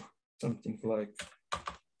 something like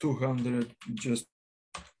 200,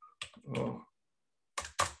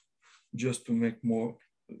 just to make more,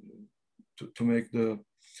 to make the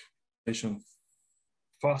patient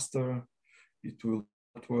faster. It will be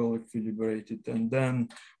well equilibrated, and then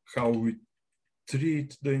how we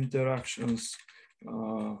treat the interactions.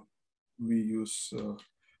 We use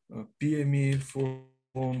PME for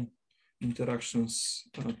interactions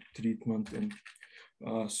treatment, and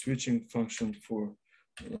switching function for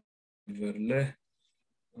Verlet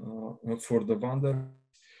for the van der.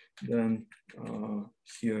 Then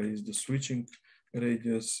here is the switching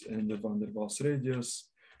radius and the van der Waals radius.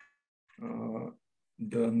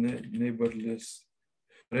 The neighborless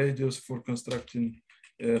radius for constructing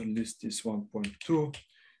air list is 1.2,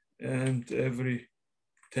 and every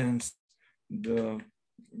 10th the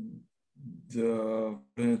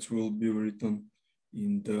planets will be written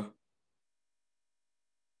in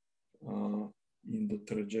the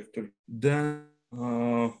trajectory. Then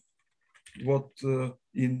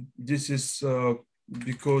this is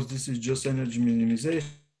because this is just energy minimization.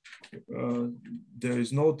 There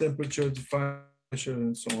is no temperature defined,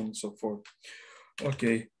 and so on and so forth.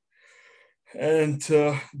 Okay, and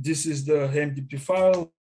this is the MDP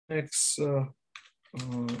file. X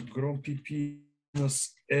Grom PP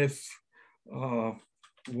minus F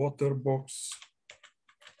water box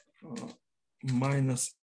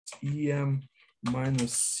minus EM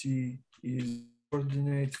minus C is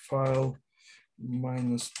coordinate file,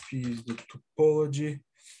 minus P is the topology,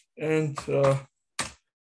 and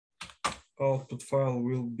output file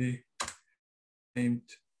will be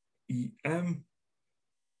named EM.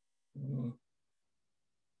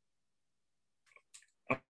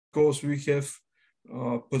 Because we have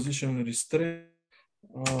position restraint,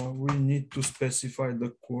 we need to specify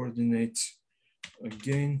the coordinates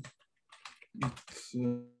again.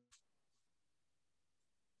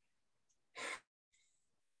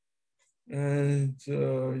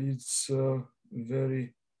 It's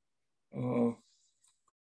very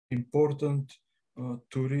important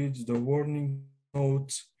to read the warning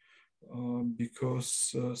notes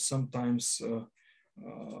because sometimes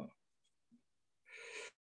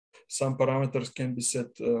some parameters can be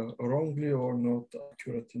set wrongly or not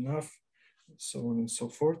accurate enough, so on and so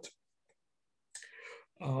forth.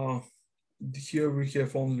 Here we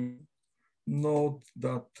have only note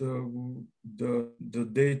that the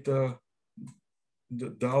data,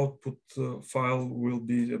 the output file will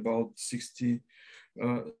be about 16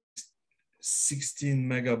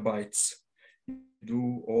 megabytes.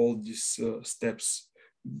 Do all these steps,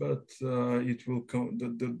 but it will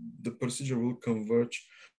the procedure will converge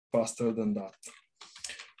faster than that.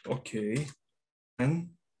 Okay, and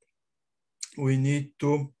we need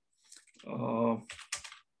to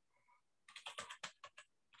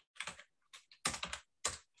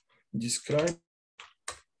describe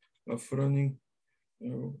of running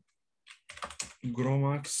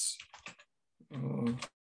GROMACS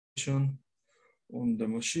on the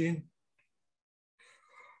machine.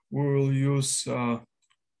 We will use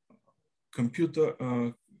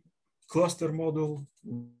computer cluster model,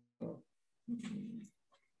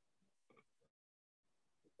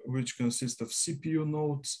 which consists of CPU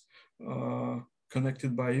nodes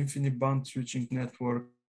connected by InfiniBand switching network,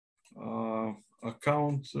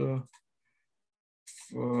 account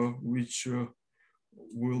which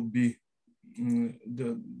will be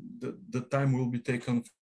the time will be taken,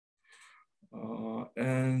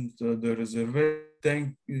 and the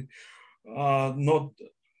reservation.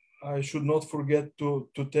 I should not forget to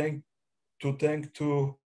thank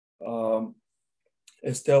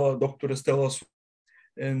Estella, Dr. Estella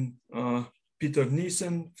and Peter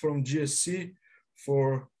Nissen from GSC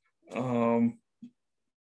for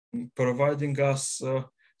providing us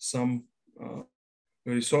some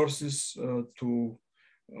resources to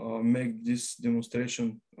make this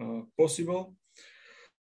demonstration possible.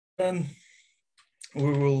 And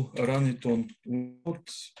we will run it on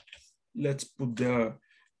notes. Let's put there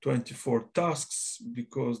 24 tasks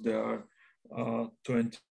because there are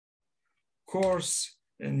 20 cores,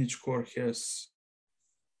 and each core has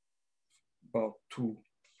about two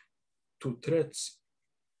threads,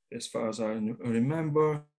 as far as I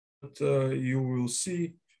remember. But you will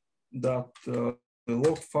see that the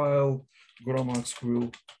log file GROMACS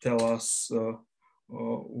will tell us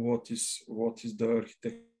what is the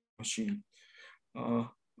architecture machine.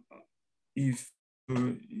 If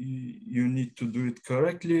you need to do it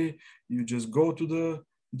correctly, you just go to the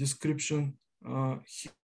description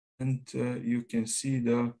and you can see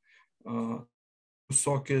the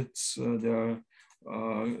sockets. There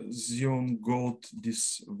are Xeon Gold,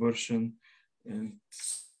 this version, and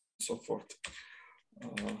so forth.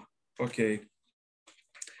 Okay.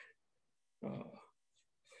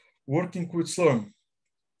 Working with Slurm.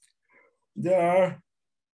 There are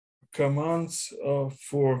commands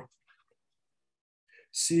for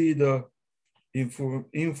see the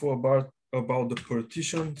info about the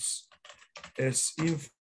partitions as info.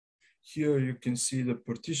 Here you can see the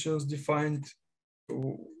partitions defined,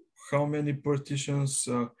 how many partitions,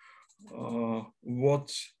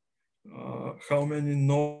 how many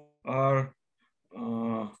nodes are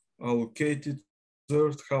allocated,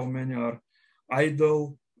 reserved, how many are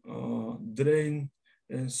idle, drain,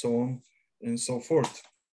 and so on and so forth.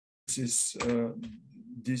 This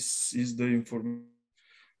is the information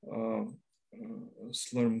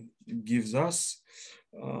Slurm gives us.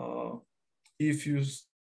 If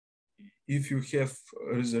you have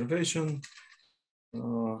a reservation,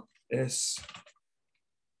 as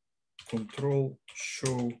control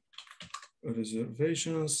show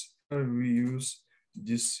reservations, we use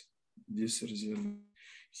this reservation.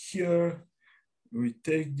 Here we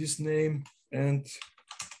take this name and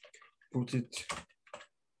put it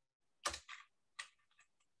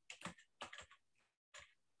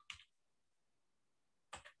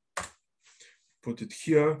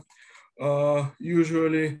here.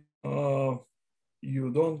 Usually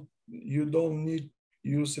you don't need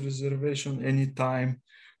use reservation anytime.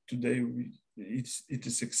 Today it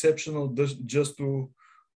is exceptional just to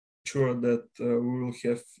ensure that we will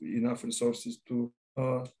have enough resources to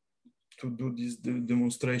do this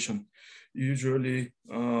demonstration. Usually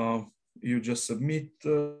you just submit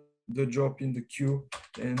the job in the queue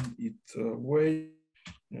and it waits.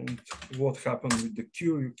 And what happened with the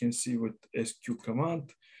queue, you can see with SQ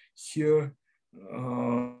command. Here,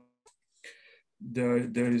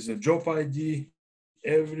 there is a job ID.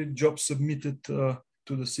 Every job submitted to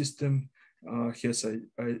the system has a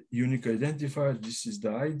unique identifier. This is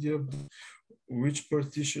the ID of which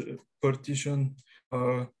partition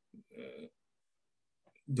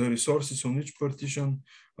the resources on each partition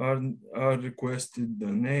are requested,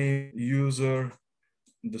 the name, user,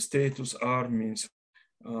 the status R means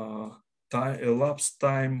elapsed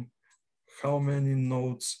time, how many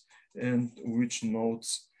nodes, and which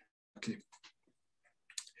nodes.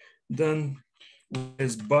 Then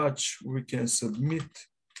as batch, we can submit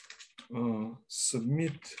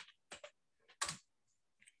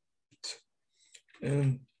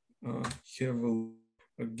and have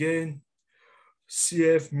again.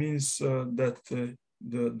 CF means that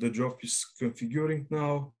the job is configuring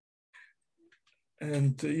now.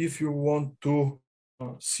 And if you want to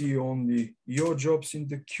see only your jobs in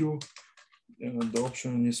the queue, the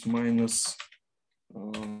option is minus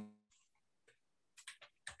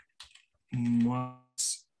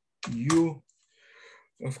U.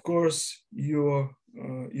 Of course,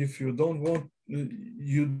 if you don't want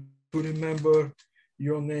you to remember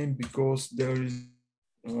your name, because there is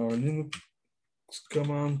a Linux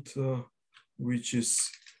command which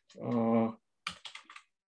is who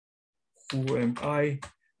am I,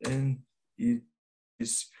 and it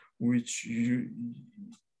is which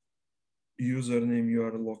username you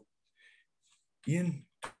are logged in,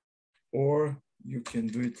 or you can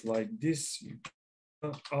do it like this.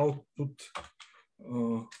 Output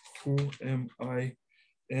who am I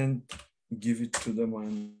and give it to the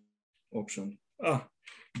main option.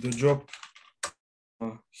 The job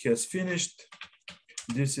has finished.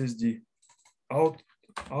 This is the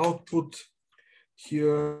output.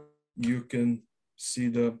 Here you can see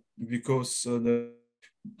because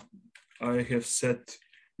I have set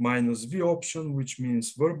 -v option, which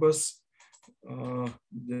means verbose.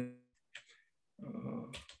 The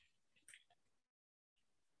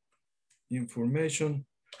information,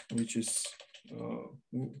 which is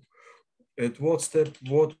at what step,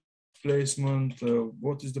 what placement,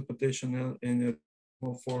 what is the potential energy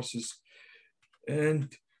forces,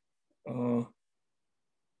 and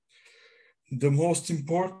the most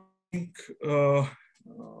important thing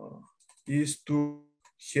is to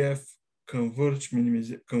have converge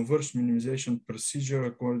minimization procedure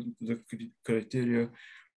according to the criteria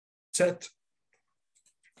set.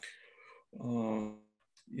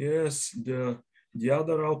 Yes, the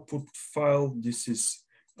other output file, this is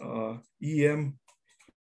EM,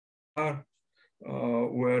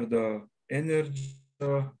 where the energy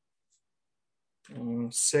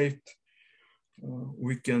saved.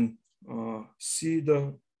 We can see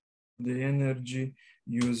the energy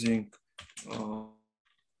using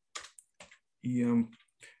EM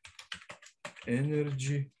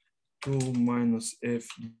energy tool -f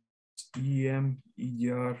EM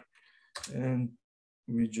EDR, and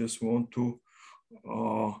we just want to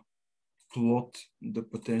plot the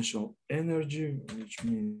potential energy, which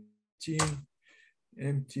means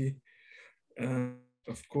empty, and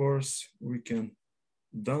of course we can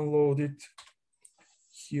download it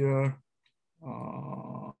here.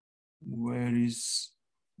 Where is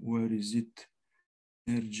it?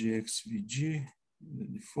 Energy XVG, the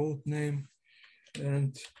default name,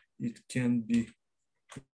 and it can be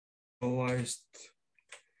realized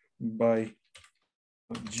by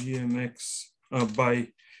GMX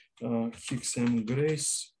by Hixm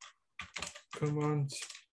Grace command,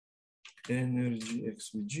 energy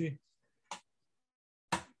XVG,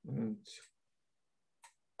 and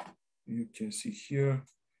you can see here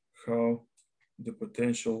how the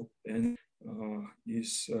potential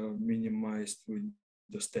is minimized with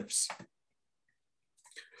the steps.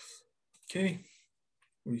 Okay,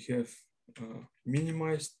 we have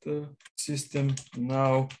minimized the system.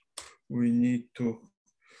 Now we need to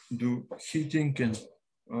do heating and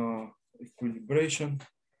equilibration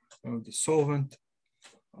of the solvent.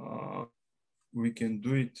 We can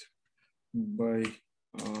do it by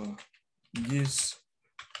this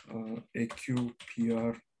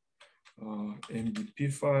AQPR MDP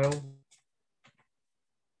file.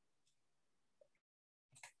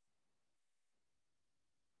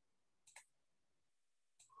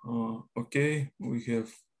 Okay, we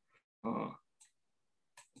have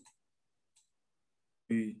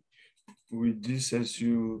with this, as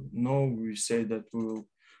you know, we say that we'll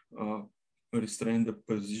restrain the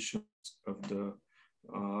positions of the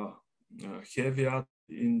heavy atom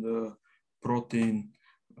in the protein.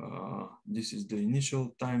 This is the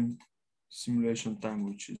initial time, simulation time,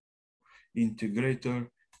 which is integrator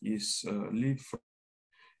is lead frame,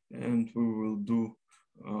 and we will do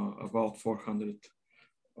about 400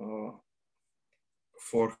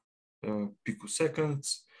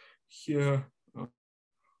 picoseconds. Here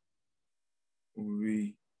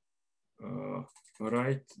we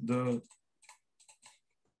write the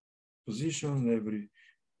position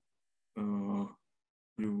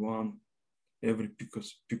every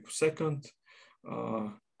picosecond,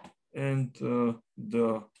 and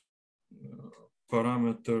the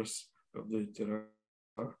parameters of the interaction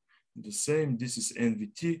are the same. This is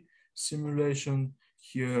NVT simulation.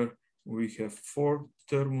 Here we have 4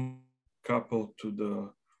 terminals coupled to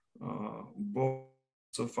the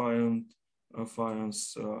bonds of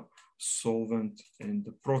ions, solvent, and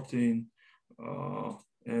the protein.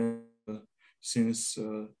 And since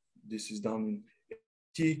this is done in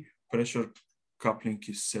T, pressure coupling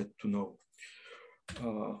is set to no.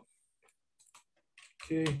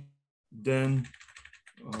 Okay, then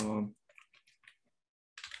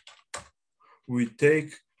we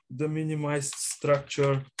take the minimized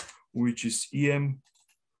structure, which is EM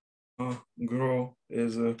GRO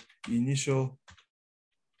as a initial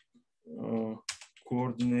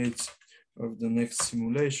coordinates of the next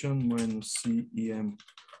simulation, minus C EM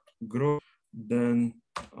GRO, then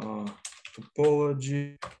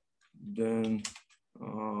topology, then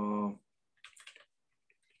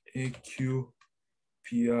AQ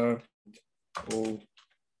PR O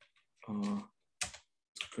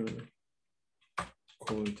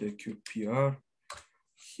call it AQPR.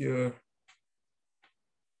 Here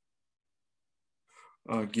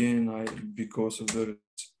again, because of the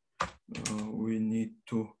we need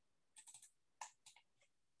to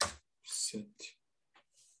set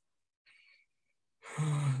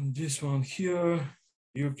this one here.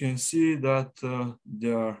 You can see that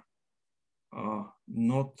they are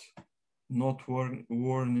not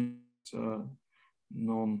warnings,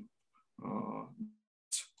 non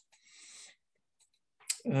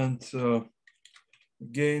and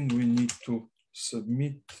again we need to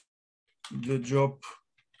submit the job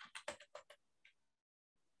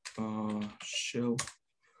shell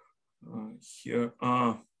here.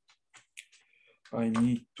 I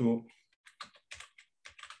need to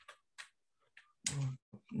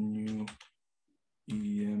new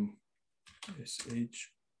EM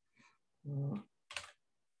SH.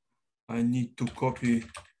 I need to copy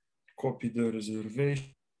the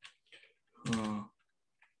reservation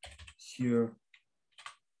here.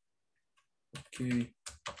 Okay.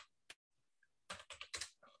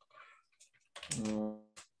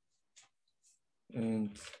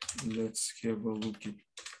 And let's have a look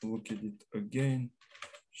at it again.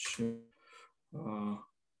 Sure.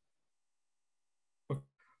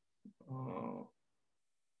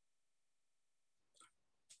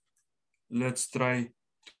 Let's try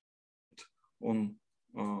on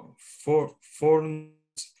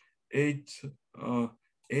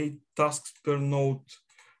 8 tasks per node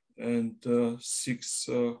and 6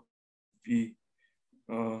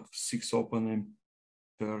 open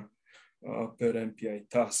per MPI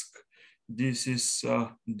task. This is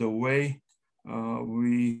the way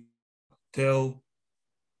we tell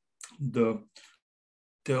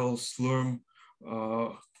Slurm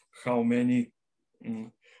how many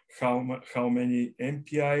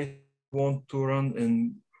MPI want to run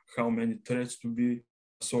and how many threads to be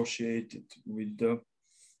associated with the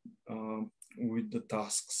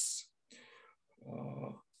tasks.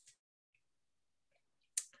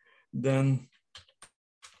 Then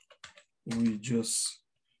we just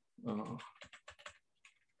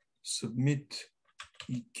submit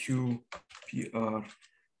EQ PR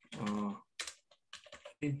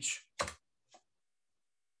H.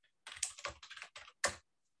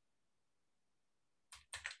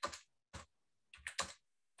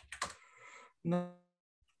 Now,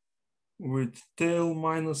 with tail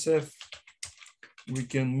minus F, we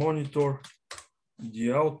can monitor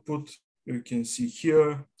the output. You can see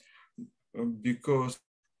here, because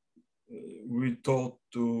we told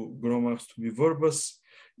to GROMACS to be verbose,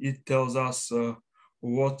 it tells us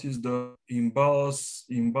what is the imbalance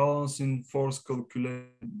in force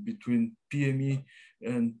calculation between PME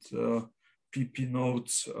and PP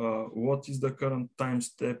nodes, what is the current time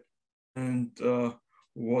step, and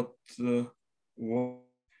what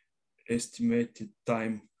estimated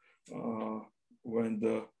time when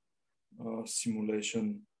the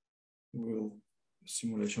simulation will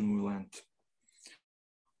end.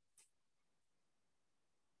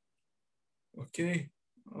 Okay,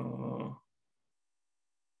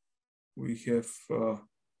 we have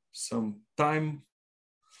some time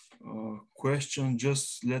question.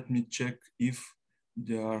 Just let me check if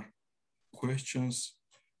there are questions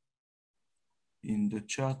in the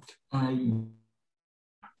chat.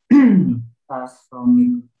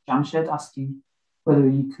 From Jamshed asking whether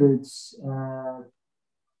you could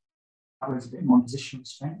elaborate a bit more on position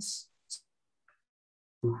restraints.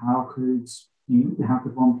 How could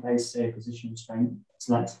one place a position restraint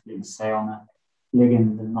selectively, say on a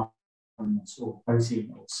ligand and not or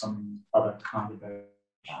protein or some other kind of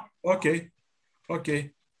Okay.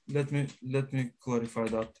 Let me clarify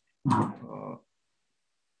that.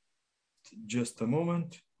 Just a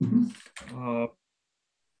moment.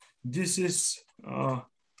 This is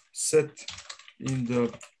set in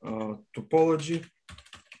the topology.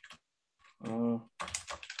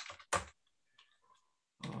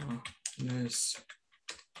 Yes.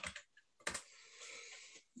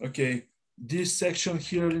 Okay. This section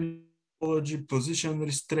here in topology, position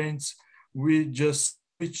restraints, we just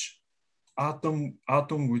switch atom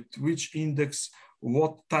with which index,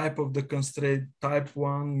 what type of the constraint, type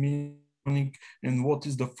 1, meaning, and what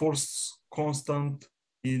is the force constant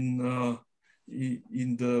in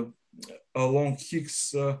the along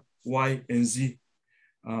Higgs Y and Z.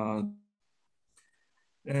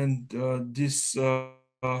 This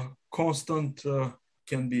constant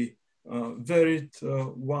can be varied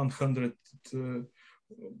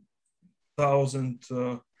 100,000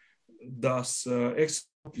 thus X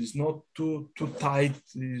is not too tight,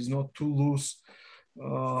 is not too loose.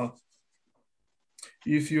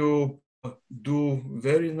 If you do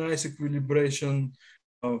very nice equilibration,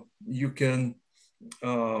 you can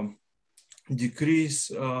decrease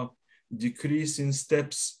in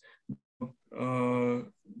steps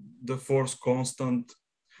the force constant.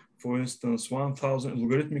 For instance, 1,000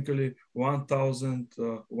 logarithmically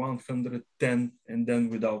 1,110, and then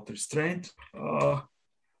without restraint.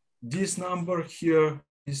 This number here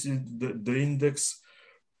is the index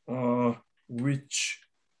which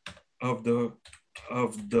of the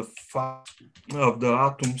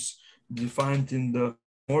atoms defined in the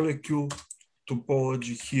molecule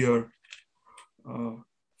topology here.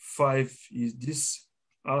 5 is this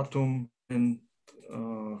atom,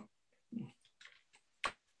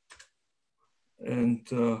 and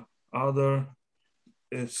other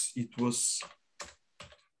as it was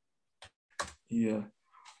here.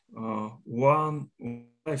 1,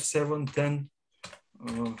 5, 7, 10.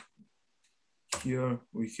 Here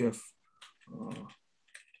we have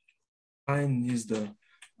 9 is the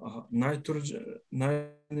nitrogen, 9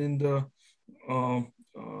 in the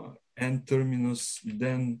N terminus.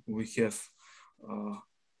 Then we have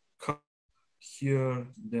here,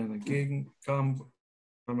 then again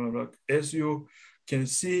as you can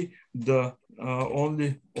see, the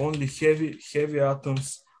only heavy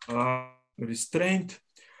atoms are restrained.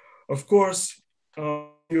 Of course,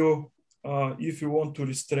 if you want to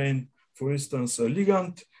restrain, for instance, a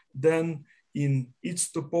ligand, then in its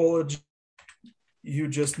topology, you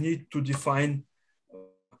just need to define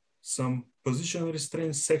some position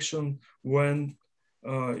restraint section when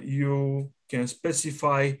you can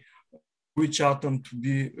specify which atom to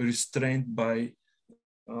be restrained by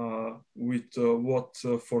with what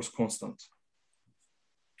force constant.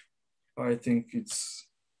 I think it's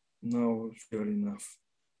now fair enough.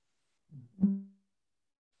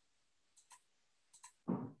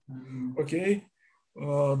 Okay,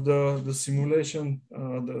 the simulation,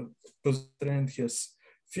 the constraint has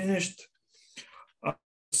finished. I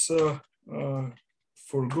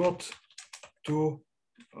forgot to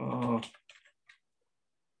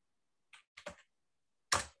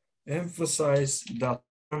emphasize that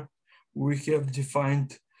we have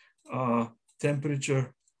defined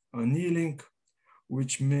temperature annealing,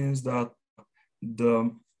 which means that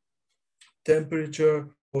the temperature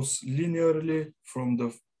goes linearly from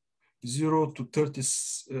the 0 to 30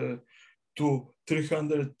 to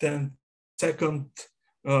 310 second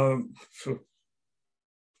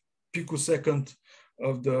picosecond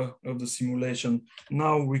of the simulation.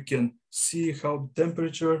 Now we can see how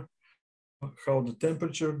the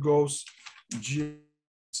temperature goes. G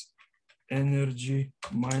energy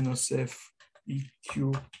minus F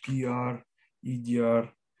EQ PR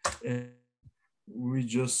EDR, and we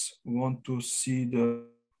just want to see the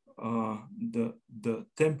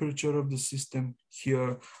temperature of the system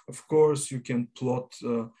here. Of course, you can plot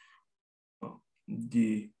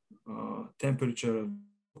the temperature of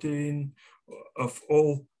protein of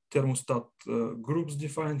all thermostat groups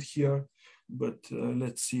defined here, but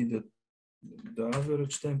let's see the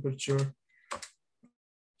average temperature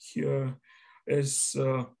here. As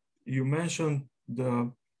you mentioned,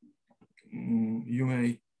 you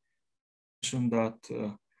may mention that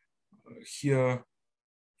here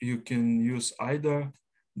you can use either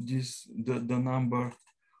the number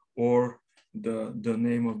or the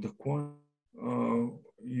name of the quantity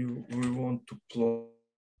we want to plot.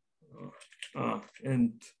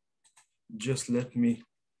 And just let me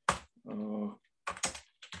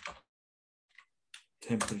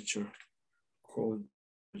temperature, call it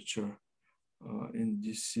temperature, and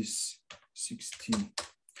this is 16.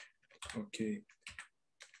 Okay,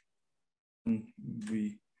 and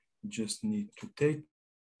we just need to take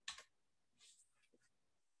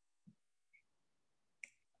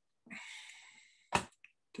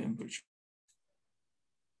temperature.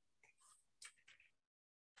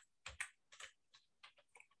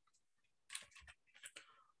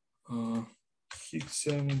 Higgs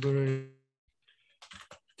membrane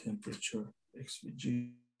temperature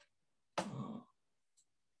XVG.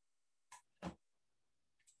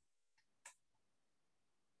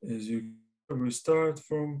 As we start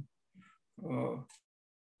from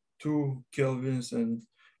 2 kelvins and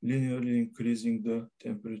linearly increasing the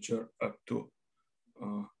temperature up to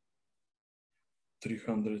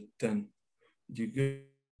 310 degrees.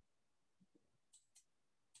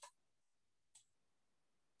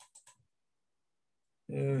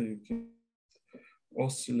 Yeah, you can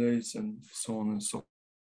oscillates and so on and so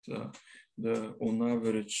on. On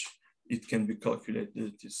average, it can be calculated.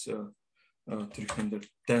 It is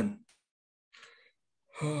 310.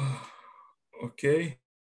 Okay,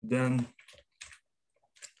 then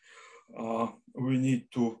we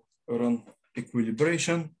need to run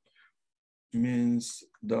equilibration. Means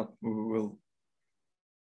that we will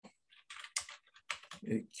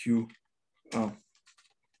AQ.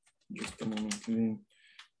 Just a moment.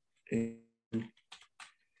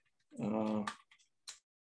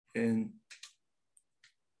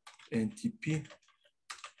 NTP.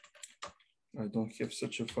 I don't have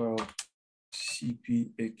such a file.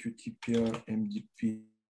 CP AQTPR MDP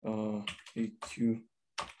AQ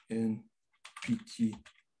NPT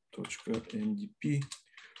 .ndp.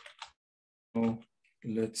 Now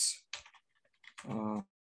let's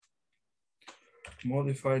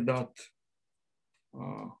modify that.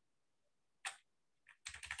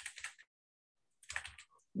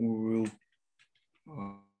 We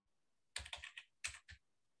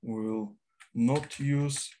will not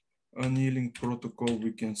use annealing protocol.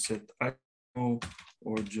 We can set IO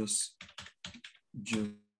or just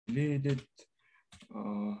lead it.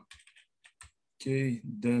 Okay,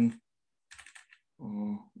 then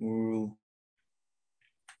we will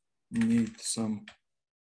need some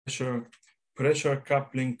pressure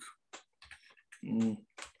coupling.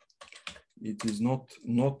 It is not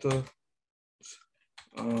a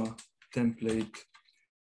template.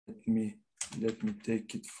 Let me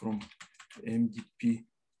take it from MDP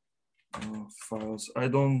files. I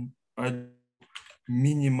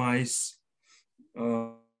minimize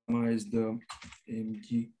the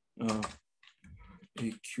MD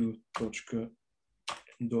AQ.nt.mdp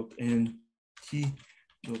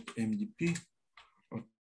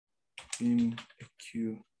in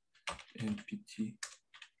AQ NPT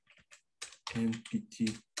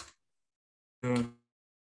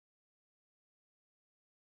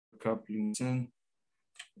coupling,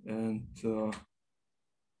 and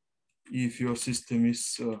if your system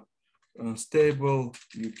is unstable,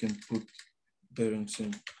 you can put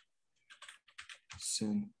Berensen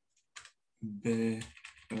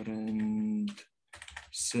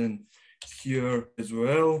here as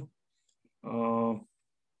well.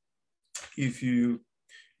 If you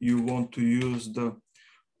want to use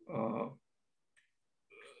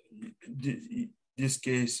this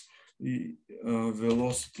case,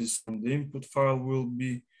 velocities from the input file will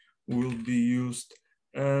be used,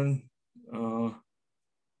 and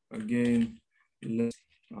again, let's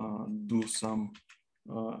do some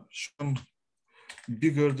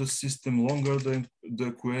bigger the system, longer the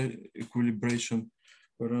equilibration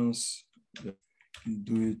runs.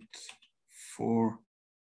 Do it for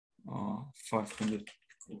 500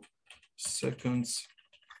 seconds,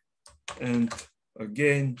 and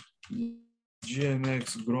again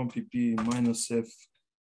GMX GROMPP -F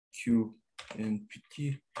Q and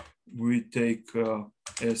PT. We take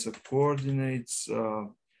as a coordinates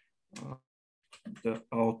the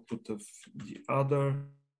output of the other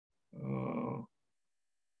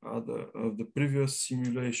of the previous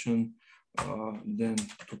simulation, then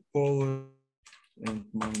to polar and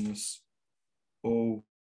 -O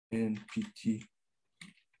and PT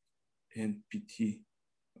NPT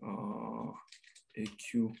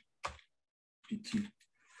AQ PT.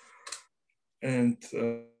 And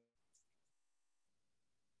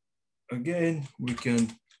again, we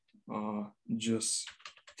can just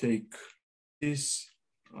take this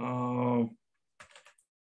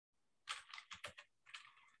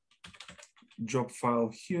job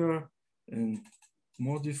file here and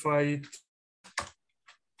modify it.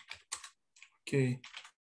 Okay,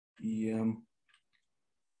 EM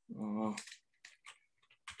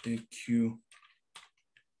AQ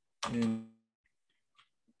and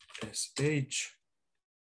SH.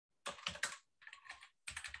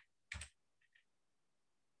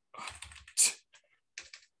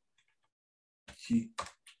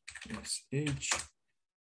 TSH.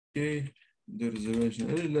 Okay, the reservation.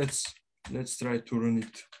 Let's try to run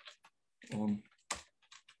it on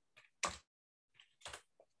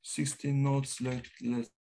 16 nodes.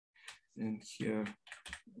 And here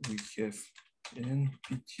we have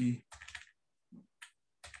NPT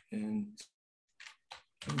and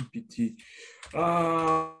NPT.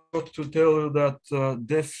 To tell you that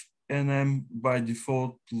def NM by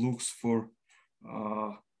default looks for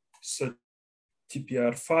set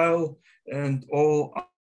TPR file, and all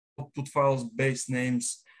output files base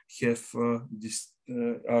names have this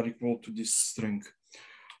are equal to this string.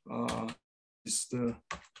 This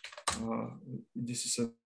is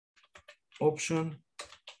an option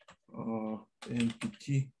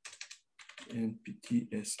NPT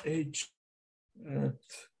NPTSH.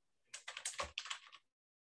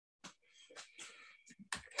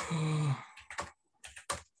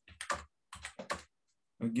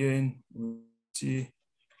 Again, we see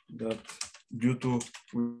that due to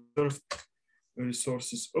reserved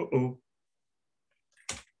resources,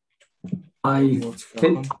 I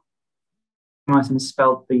think I might have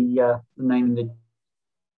misspelled the name in the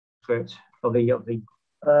script of the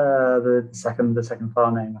second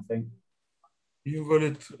file name, I think.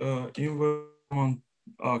 Invalid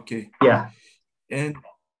okay. Yeah. And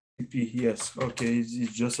yes, okay,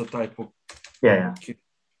 it's just a typo. Yeah. Okay.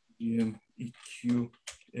 EQ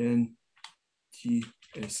and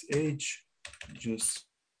TSH, just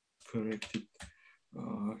correct it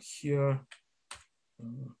here.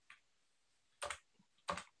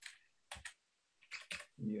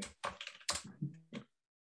 Yeah.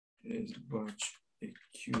 Is batch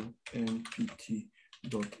AQ and PT.sh.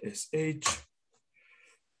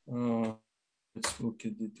 Let's look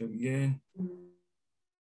at it again.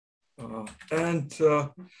 And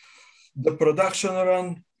the production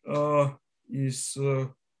run is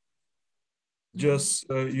just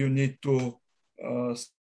you need to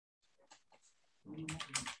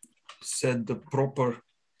set the proper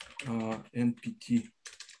NPT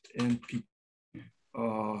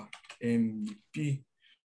MDP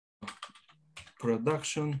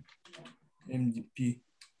production MDP.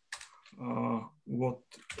 What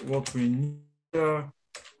we need here,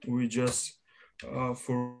 we just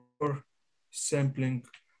for sampling,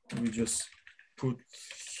 we just put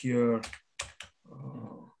here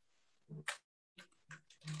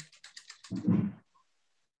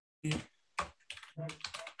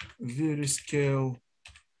Veriscale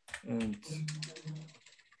and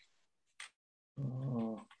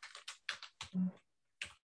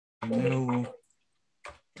Nello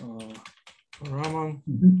Raman,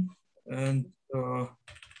 and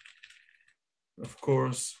of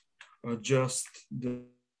course adjust the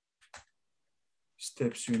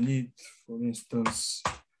steps you need. For instance,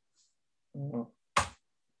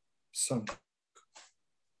 some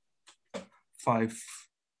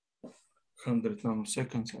 500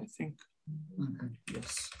 nanoseconds, I think.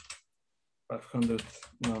 Yes, 500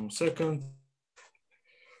 nanoseconds.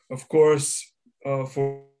 Of course,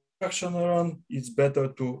 for production run, it's better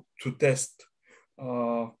to test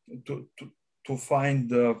to find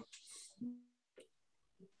the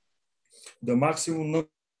maximum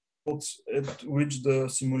nodes at which the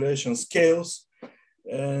simulation scales,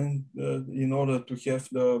 and in order to have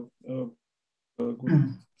the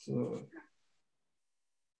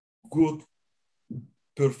good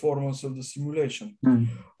performance of the simulation.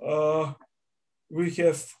 We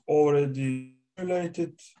have already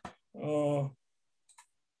simulated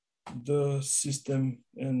the system,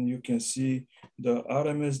 and you can see the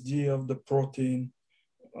RMSD of the protein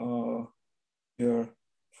here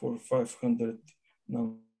for 500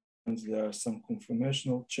 nanoseconds. There are some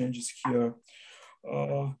conformational changes here.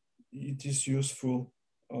 It is useful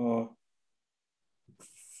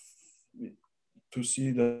to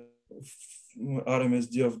see the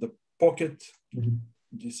RMSD of the pocket.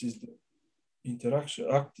 This is the interaction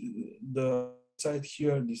the site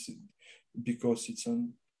here. This is because it's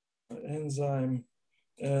an enzyme.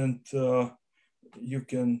 and you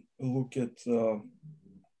can look at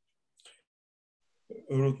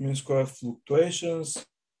root mean square fluctuations,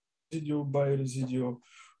 residue by residue,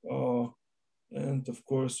 and of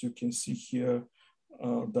course you can see here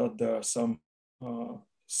that there are some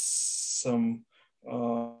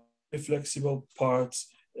flexible parts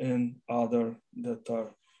and other that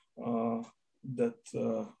are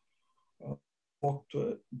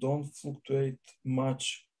don't fluctuate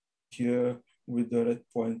much here with the red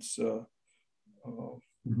points.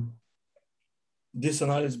 This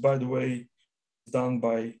analysis, by the way, is done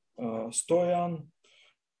by Stoyan,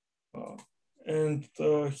 and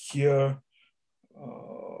here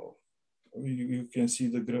you can see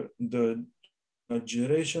the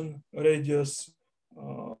generation radius.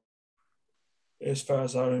 As far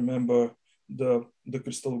as I remember, the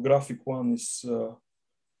crystallographic one is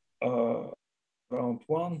around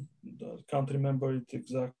 1. I can't remember it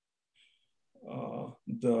exactly.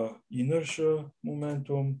 The inertia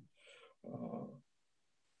momentum,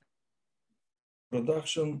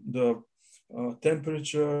 production, the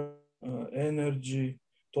temperature, energy,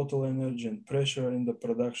 total energy and pressure in the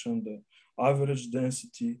production, the average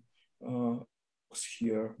density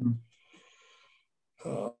here.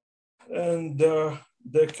 And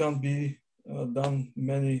there can be done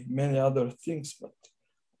many other things, but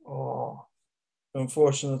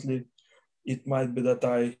unfortunately, it might be that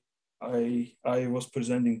I was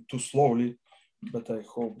presenting too slowly, but I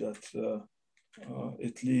hope that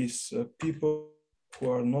at least people who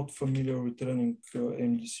are not familiar with running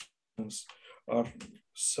MDC are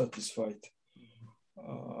satisfied.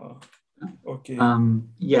 Okay.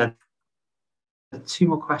 Yeah. 2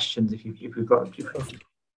 more questions if we've got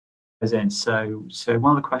those in. So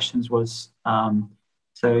one of the questions was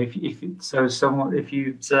if you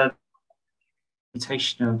observe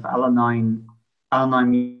mutation of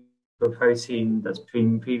alanine protein that's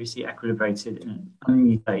been previously equilibrated in an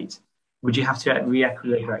unmutate, would you have to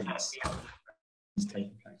re-equilibrate this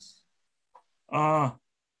taking place?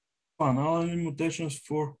 Alanine mutations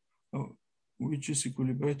for which is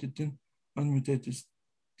equilibrated in unmutated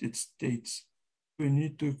states. We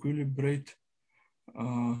need to equilibrate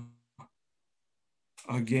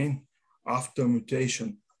again after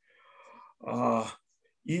mutation.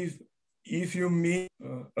 If you mean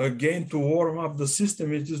again to warm up the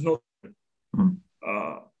system, it is not.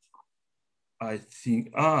 I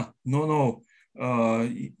think no.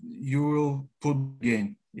 You will put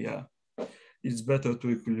again. Yeah, it's better to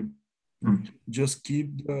equilibrate. Just keep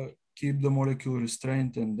the molecular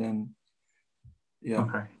restraint, and then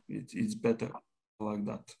it's better like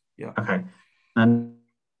that. Yeah. Okay. And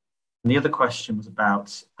the other question was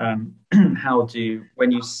about when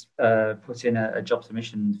you put in a job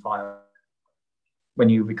submission file, when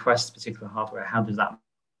you request particular hardware, how does that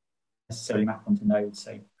necessarily map onto nodes,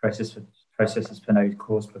 say processors per node,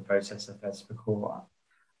 cores per processor, threads per core?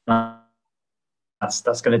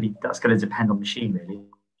 That's going to depend on machine, really.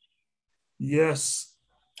 Yes,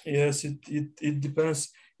 it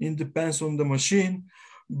depends. It depends on the machine,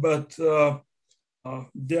 but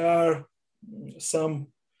there are some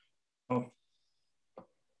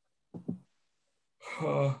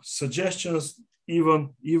suggestions,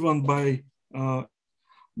 even by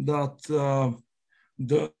that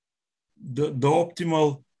the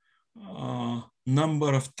optimal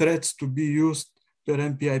number of threads to be used per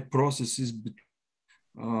MPI process is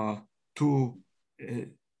between 2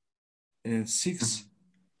 and 6,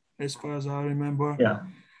 as far as I remember. Yeah.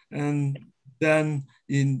 And then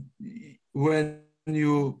if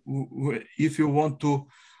you want to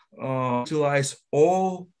utilize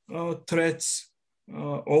all threads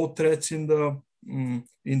in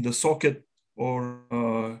the socket or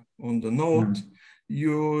on the node,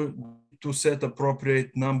 you to set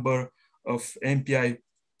appropriate number of MPI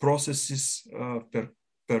processes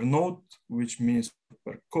per node, which means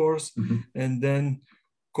per cores, and then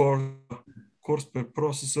cores per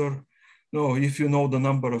processor. No, if you know the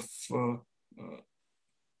number of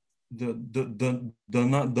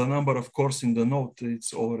the number of cores in the node,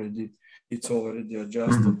 it's already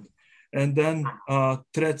adjusted. And then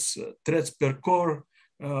threads per core,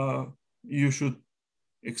 you should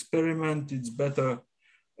experiment. It's better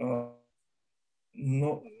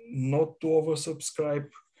not to oversubscribe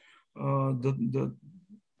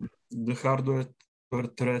the hardware per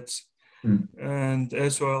threads, and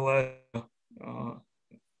as well as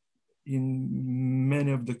in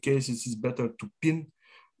many of the cases, it's better to pin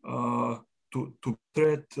to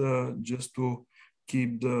thread just to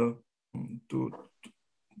keep to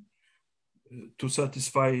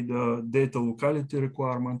satisfy the data locality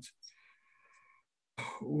requirement.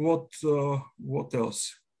 What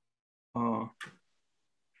else?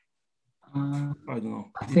 I don't know.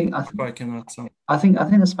 I think if I can add some. I think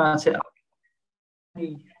that's about it. I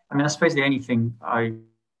mean, I suppose the only thing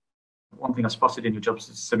one thing I spotted in your job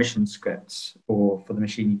submission scripts or for the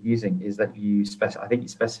machine you're using is that you specify. I think you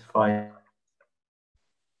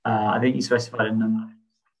specified a number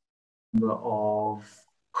of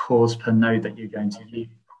cores per node that you're going to use.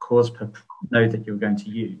 Cores per node that you're going to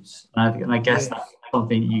use, and I guess that's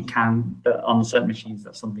something you can. But on certain machines,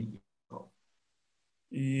 that's something you.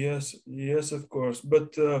 Yes, of course.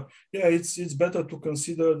 But yeah, it's better to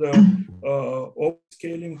consider the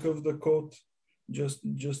scaling of the code, just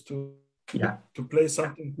to play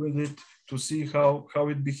something with it, to see how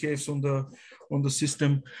it behaves on the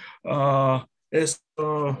system. As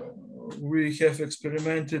we have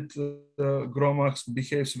experimented, GROMACS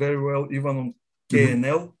behaves very well even on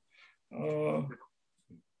KNL,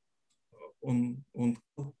 on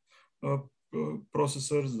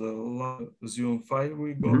processors, the Xeon 5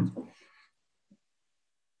 we got.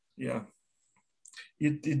 Yeah,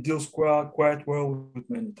 it deals quite well with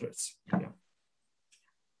many threads. Yeah.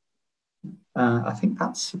 I think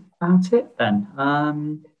that's about it then.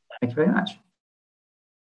 Thank you very much.